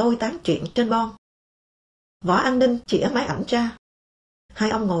Tuân và tôi tán chuyện trên bon. Võ An Ninh chĩa máy ảnh ra. Hai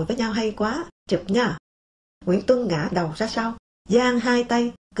ông ngồi với nhau hay quá, chụp nha. Nguyễn Tuân ngã đầu ra sau, giang hai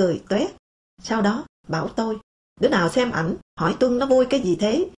tay, cười toét. Sau đó, bảo tôi, đứa nào xem ảnh, hỏi Tuân nó vui cái gì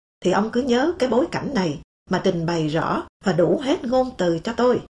thế, thì ông cứ nhớ cái bối cảnh này mà trình bày rõ và đủ hết ngôn từ cho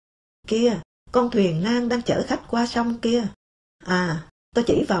tôi. Kia, con thuyền nan đang chở khách qua sông kia. Tôi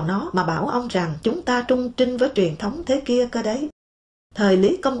chỉ vào nó mà bảo ông rằng chúng ta trung trinh với truyền thống thế kia cơ đấy. Thời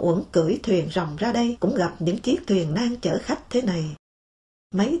Lý Công Uẩn cưỡi thuyền rồng ra đây cũng gặp những chiếc thuyền nan chở khách thế này.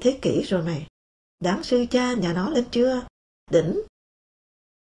 Mấy thế kỷ rồi mày. Đáng sư cha nhà nó lên chưa? Đỉnh.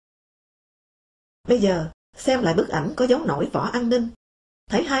 Bây giờ, xem lại bức ảnh có dấu nổi Võ An Ninh.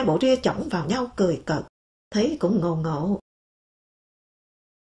 Thấy hai bộ ria chỏng vào nhau cười cợt. Thấy cũng ngộ ngộ.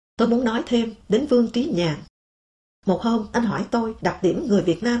 Tôi muốn nói thêm đến Vương Trí Nhàn. Một hôm anh hỏi tôi đặc điểm người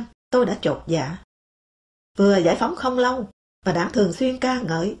Việt Nam, tôi đã chột dạ. Vừa giải phóng không lâu, và Đảng thường xuyên ca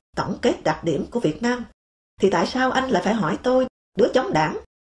ngợi tổng kết đặc điểm của Việt Nam, thì tại sao anh lại phải hỏi tôi, đứa chống Đảng,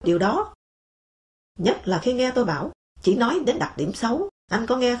 điều đó? Nhất là khi nghe tôi bảo, chỉ nói đến đặc điểm xấu, anh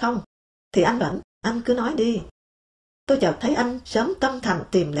có nghe không? Thì anh vẫn, anh cứ nói đi. Tôi chợt thấy anh sớm tâm thành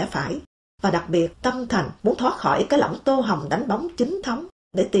tìm lẽ phải, và đặc biệt tâm thành muốn thoát khỏi cái lỏng tô hồng đánh bóng chính thống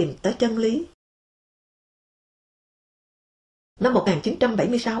để tìm tới chân lý. Năm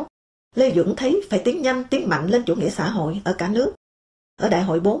 1976, Lê Duẩn thấy phải tiến nhanh tiến mạnh lên chủ nghĩa xã hội ở cả nước. Ở Đại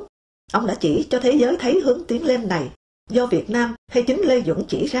hội 4, ông đã chỉ cho thế giới thấy hướng tiến lên này do Việt Nam hay chính Lê Duẩn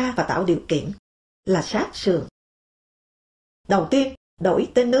chỉ ra và tạo điều kiện là sát sườn. Đầu tiên,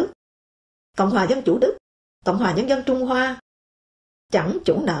 đổi tên nước. Cộng hòa Dân chủ Đức, Cộng hòa Nhân dân Trung Hoa. Chẳng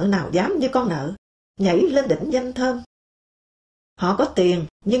chủ nợ nào dám như con nợ, nhảy lên đỉnh danh thơm. Họ có tiền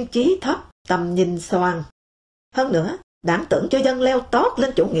nhưng chí thấp, tầm nhìn xoàng. Hơn nữa, Đảng tưởng cho dân leo tót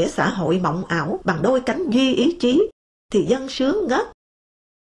lên chủ nghĩa xã hội mộng ảo bằng đôi cánh duy ý chí, thì dân sướng ngất.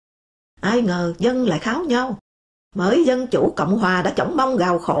 Ai ngờ dân lại kháo nhau. Mới Dân chủ Cộng hòa đã chổng mông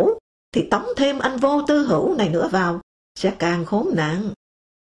gào khổ, thì tống thêm anh vô tư hữu này nữa vào, sẽ càng khốn nạn.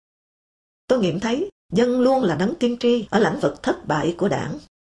 Tôi nghiệm thấy, dân luôn là đấng tiên tri ở lĩnh vực thất bại của Đảng.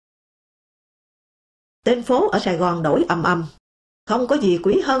 Tên phố ở Sài Gòn đổi ầm ầm. Không có gì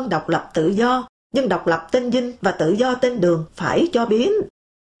quý hơn độc lập tự do, Nhưng độc lập tên dinh và tự do tên đường phải cho biến.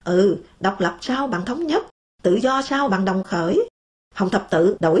 Độc lập sao bằng thống nhất, tự do sao bằng đồng khởi. Hồng Thập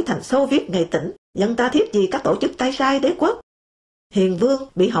Tự đổi thành Xô Viết Nghệ Tĩnh, dân ta thiết gì các tổ chức tay sai đế quốc. Hiền Vương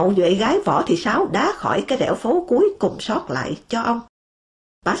bị hậu duệ gái Võ Thị Sáu đá khỏi cái rẽo phố cuối cùng sót lại cho ông.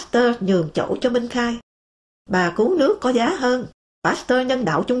 Pasteur nhường chỗ cho Minh Khai. Bà cứu nước có giá hơn, Pasteur nhân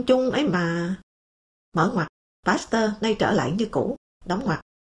đạo chung chung ấy mà. Mở ngoặt, Pasteur nay trở lại như cũ, đóng ngoặt.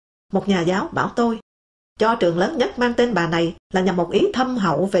 Một nhà giáo bảo tôi, cho trường lớn nhất mang tên bà này là nhằm một ý thâm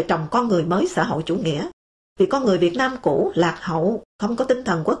hậu về trồng con người mới xã hội chủ nghĩa. Vì con người Việt Nam cũ lạc hậu, không có tinh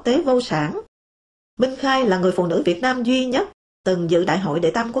thần quốc tế vô sản. Minh Khai là người phụ nữ Việt Nam duy nhất từng dự đại hội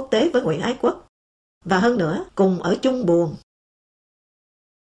đệ tam quốc tế với Nguyễn Ái Quốc. Và hơn nữa, cùng ở chung buồng.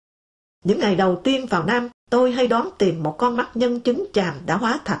 Những ngày đầu tiên vào Nam, tôi hay đoán tìm một con mắt nhân chứng chàm đã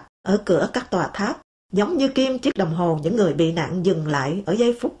hóa thạch ở cửa các tòa tháp, giống như kim chiếc đồng hồ những người bị nạn dừng lại ở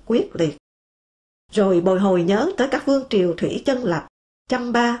giây phút quyết liệt. Rồi bồi hồi nhớ tới các vương triều Thủy Chân Lập,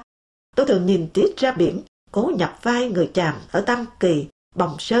 Chăm Ba. Tôi thường nhìn tiết ra biển, cố nhập vai người chàm ở Tam Kỳ,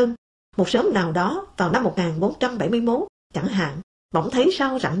 Bồng Sơn, một sớm nào đó vào năm 1471, chẳng hạn, bỗng thấy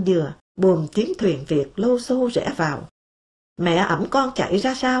sau rặng dừa, buồm chiến thuyền Việt lô xô rẽ vào. Mẹ ẵm con chạy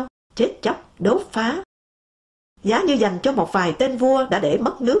ra sao, chết chóc, đốt phá. Giá như dành cho một vài tên vua đã để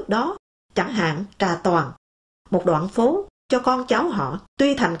mất nước đó, chẳng hạn Trà Toàn, một đoạn phố cho con cháu họ,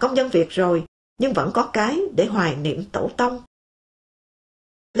 tuy thành công dân Việt rồi, nhưng vẫn có cái để hoài niệm tổ tông.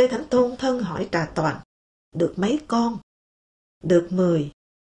 Lê Thánh Tôn thân hỏi Trà Toàn, được mấy con? Được 10.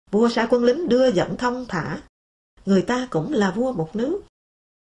 Vua sai quân lính đưa dẫn thông thả. Người ta cũng là vua một nước.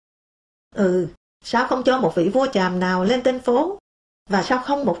 Sao không cho một vị vua chàm nào lên tên phố? Và sao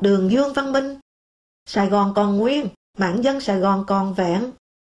không một đường Dương Văn Minh? Sài Gòn còn nguyên, mạng dân Sài Gòn còn vẹn.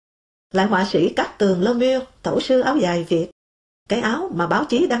 Lại họa sĩ Cát Tường Lơ Miêu, tổ sư áo dài Việt. Cái áo mà báo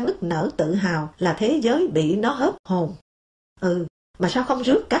chí đang nức nở tự hào là thế giới bị nó hớp hồn. Mà sao không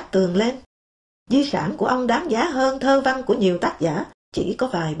rước Cát Tường lên? Di sản của ông đáng giá hơn thơ văn của nhiều tác giả, chỉ có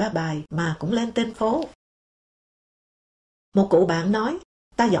vài ba bài mà cũng lên tên phố. Một cụ bạn nói,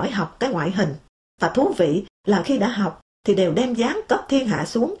 ta giỏi học cái ngoại hình, và thú vị là khi đã học thì đều đem dáng cấp thiên hạ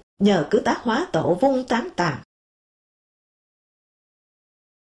xuống, nhờ cứ tác hóa tổ vung tán tàn.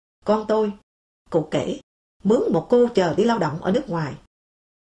 Con tôi, cụ kể, mướn một cô chờ đi lao động ở nước ngoài.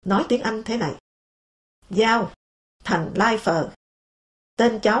 Nói tiếng Anh thế này. Giao, thành Lai Phờ.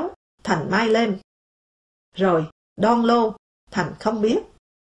 Tên cháu, thành Mai Lên. Rồi, Đon Lô, thành không biết.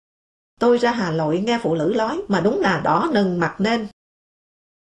 Tôi ra Hà Nội nghe phụ nữ nói mà đúng là đỏ nừng mặt nên.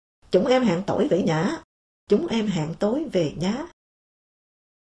 Chúng em hẹn tối về nhá. Chúng em hẹn tối về nhá.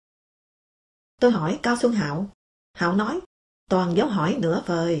 Tôi hỏi Cao Xuân Hạo. Hạo nói, toàn dấu hỏi nửa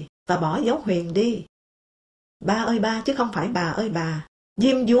vời và bỏ dấu huyền đi. Ba ơi ba chứ không phải bà ơi bà.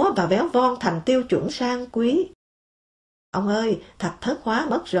 Diêm dúa và véo von thành tiêu chuẩn sang quý. Ông ơi, thạch thất hóa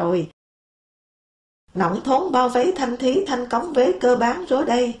mất rồi. Nọng thốn bao vấy thanh thí thanh cống vế cơ bán rối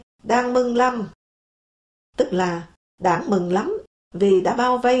đây, đang mừng lắm. Tức là, đảng mừng lắm, vì đã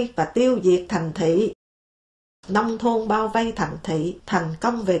bao vây và tiêu diệt thành thị. Nông thôn bao vây thành thị, thành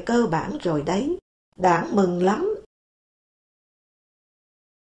công về cơ bản rồi đấy, đảng mừng lắm.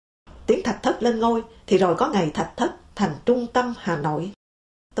 Tiếng thạch thất lên ngôi, thì rồi có ngày thạch thất thành trung tâm Hà Nội.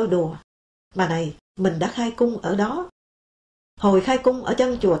 Tôi đùa, mà này, mình đã khai cung ở đó. Hồi khai cung ở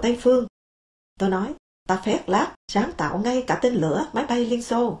chân chùa Tây Phương, tôi nói, ta phét lát sáng tạo ngay cả tên lửa máy bay Liên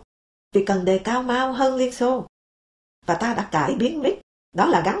Xô, vì cần đề cao mau hơn Liên Xô. Và ta đã cải biến mic, đó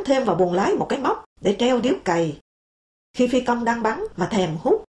là gắn thêm vào buồng lái một cái móc để treo điếu cày. Khi phi công đang bắn mà thèm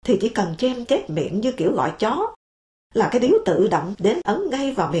hút thì chỉ cần chêm chép miệng như kiểu gọi chó, là cái điếu tự động đến ấn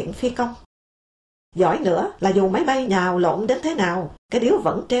ngay vào miệng phi công. Giỏi nữa là dù máy bay nhào lộn đến thế nào, cái điếu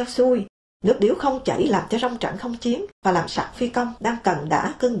vẫn treo xuôi, nước điếu không chảy làm cho rong trận không chiến và làm sặc phi công đang cần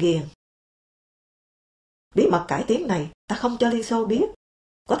đã cơn ghiền. Bí mật cải tiến này ta không cho Liên Xô biết,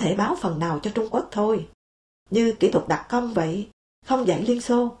 có thể báo phần nào cho Trung Quốc thôi. Như kỹ thuật đặc công vậy, không dạy Liên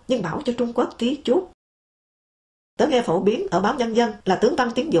Xô nhưng bảo cho Trung Quốc tí chút. Tớ nghe phổ biến ở báo Nhân dân là tướng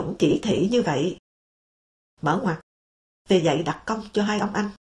Văn Tiến Dũng chỉ thị như vậy. Mở ngoặt, về dạy đặc công cho hai ông anh,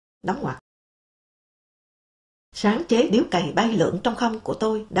 đóng ngoặt. Sáng chế điếu cày bay lượn trong không của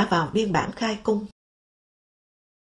tôi đã vào biên bản khai cung.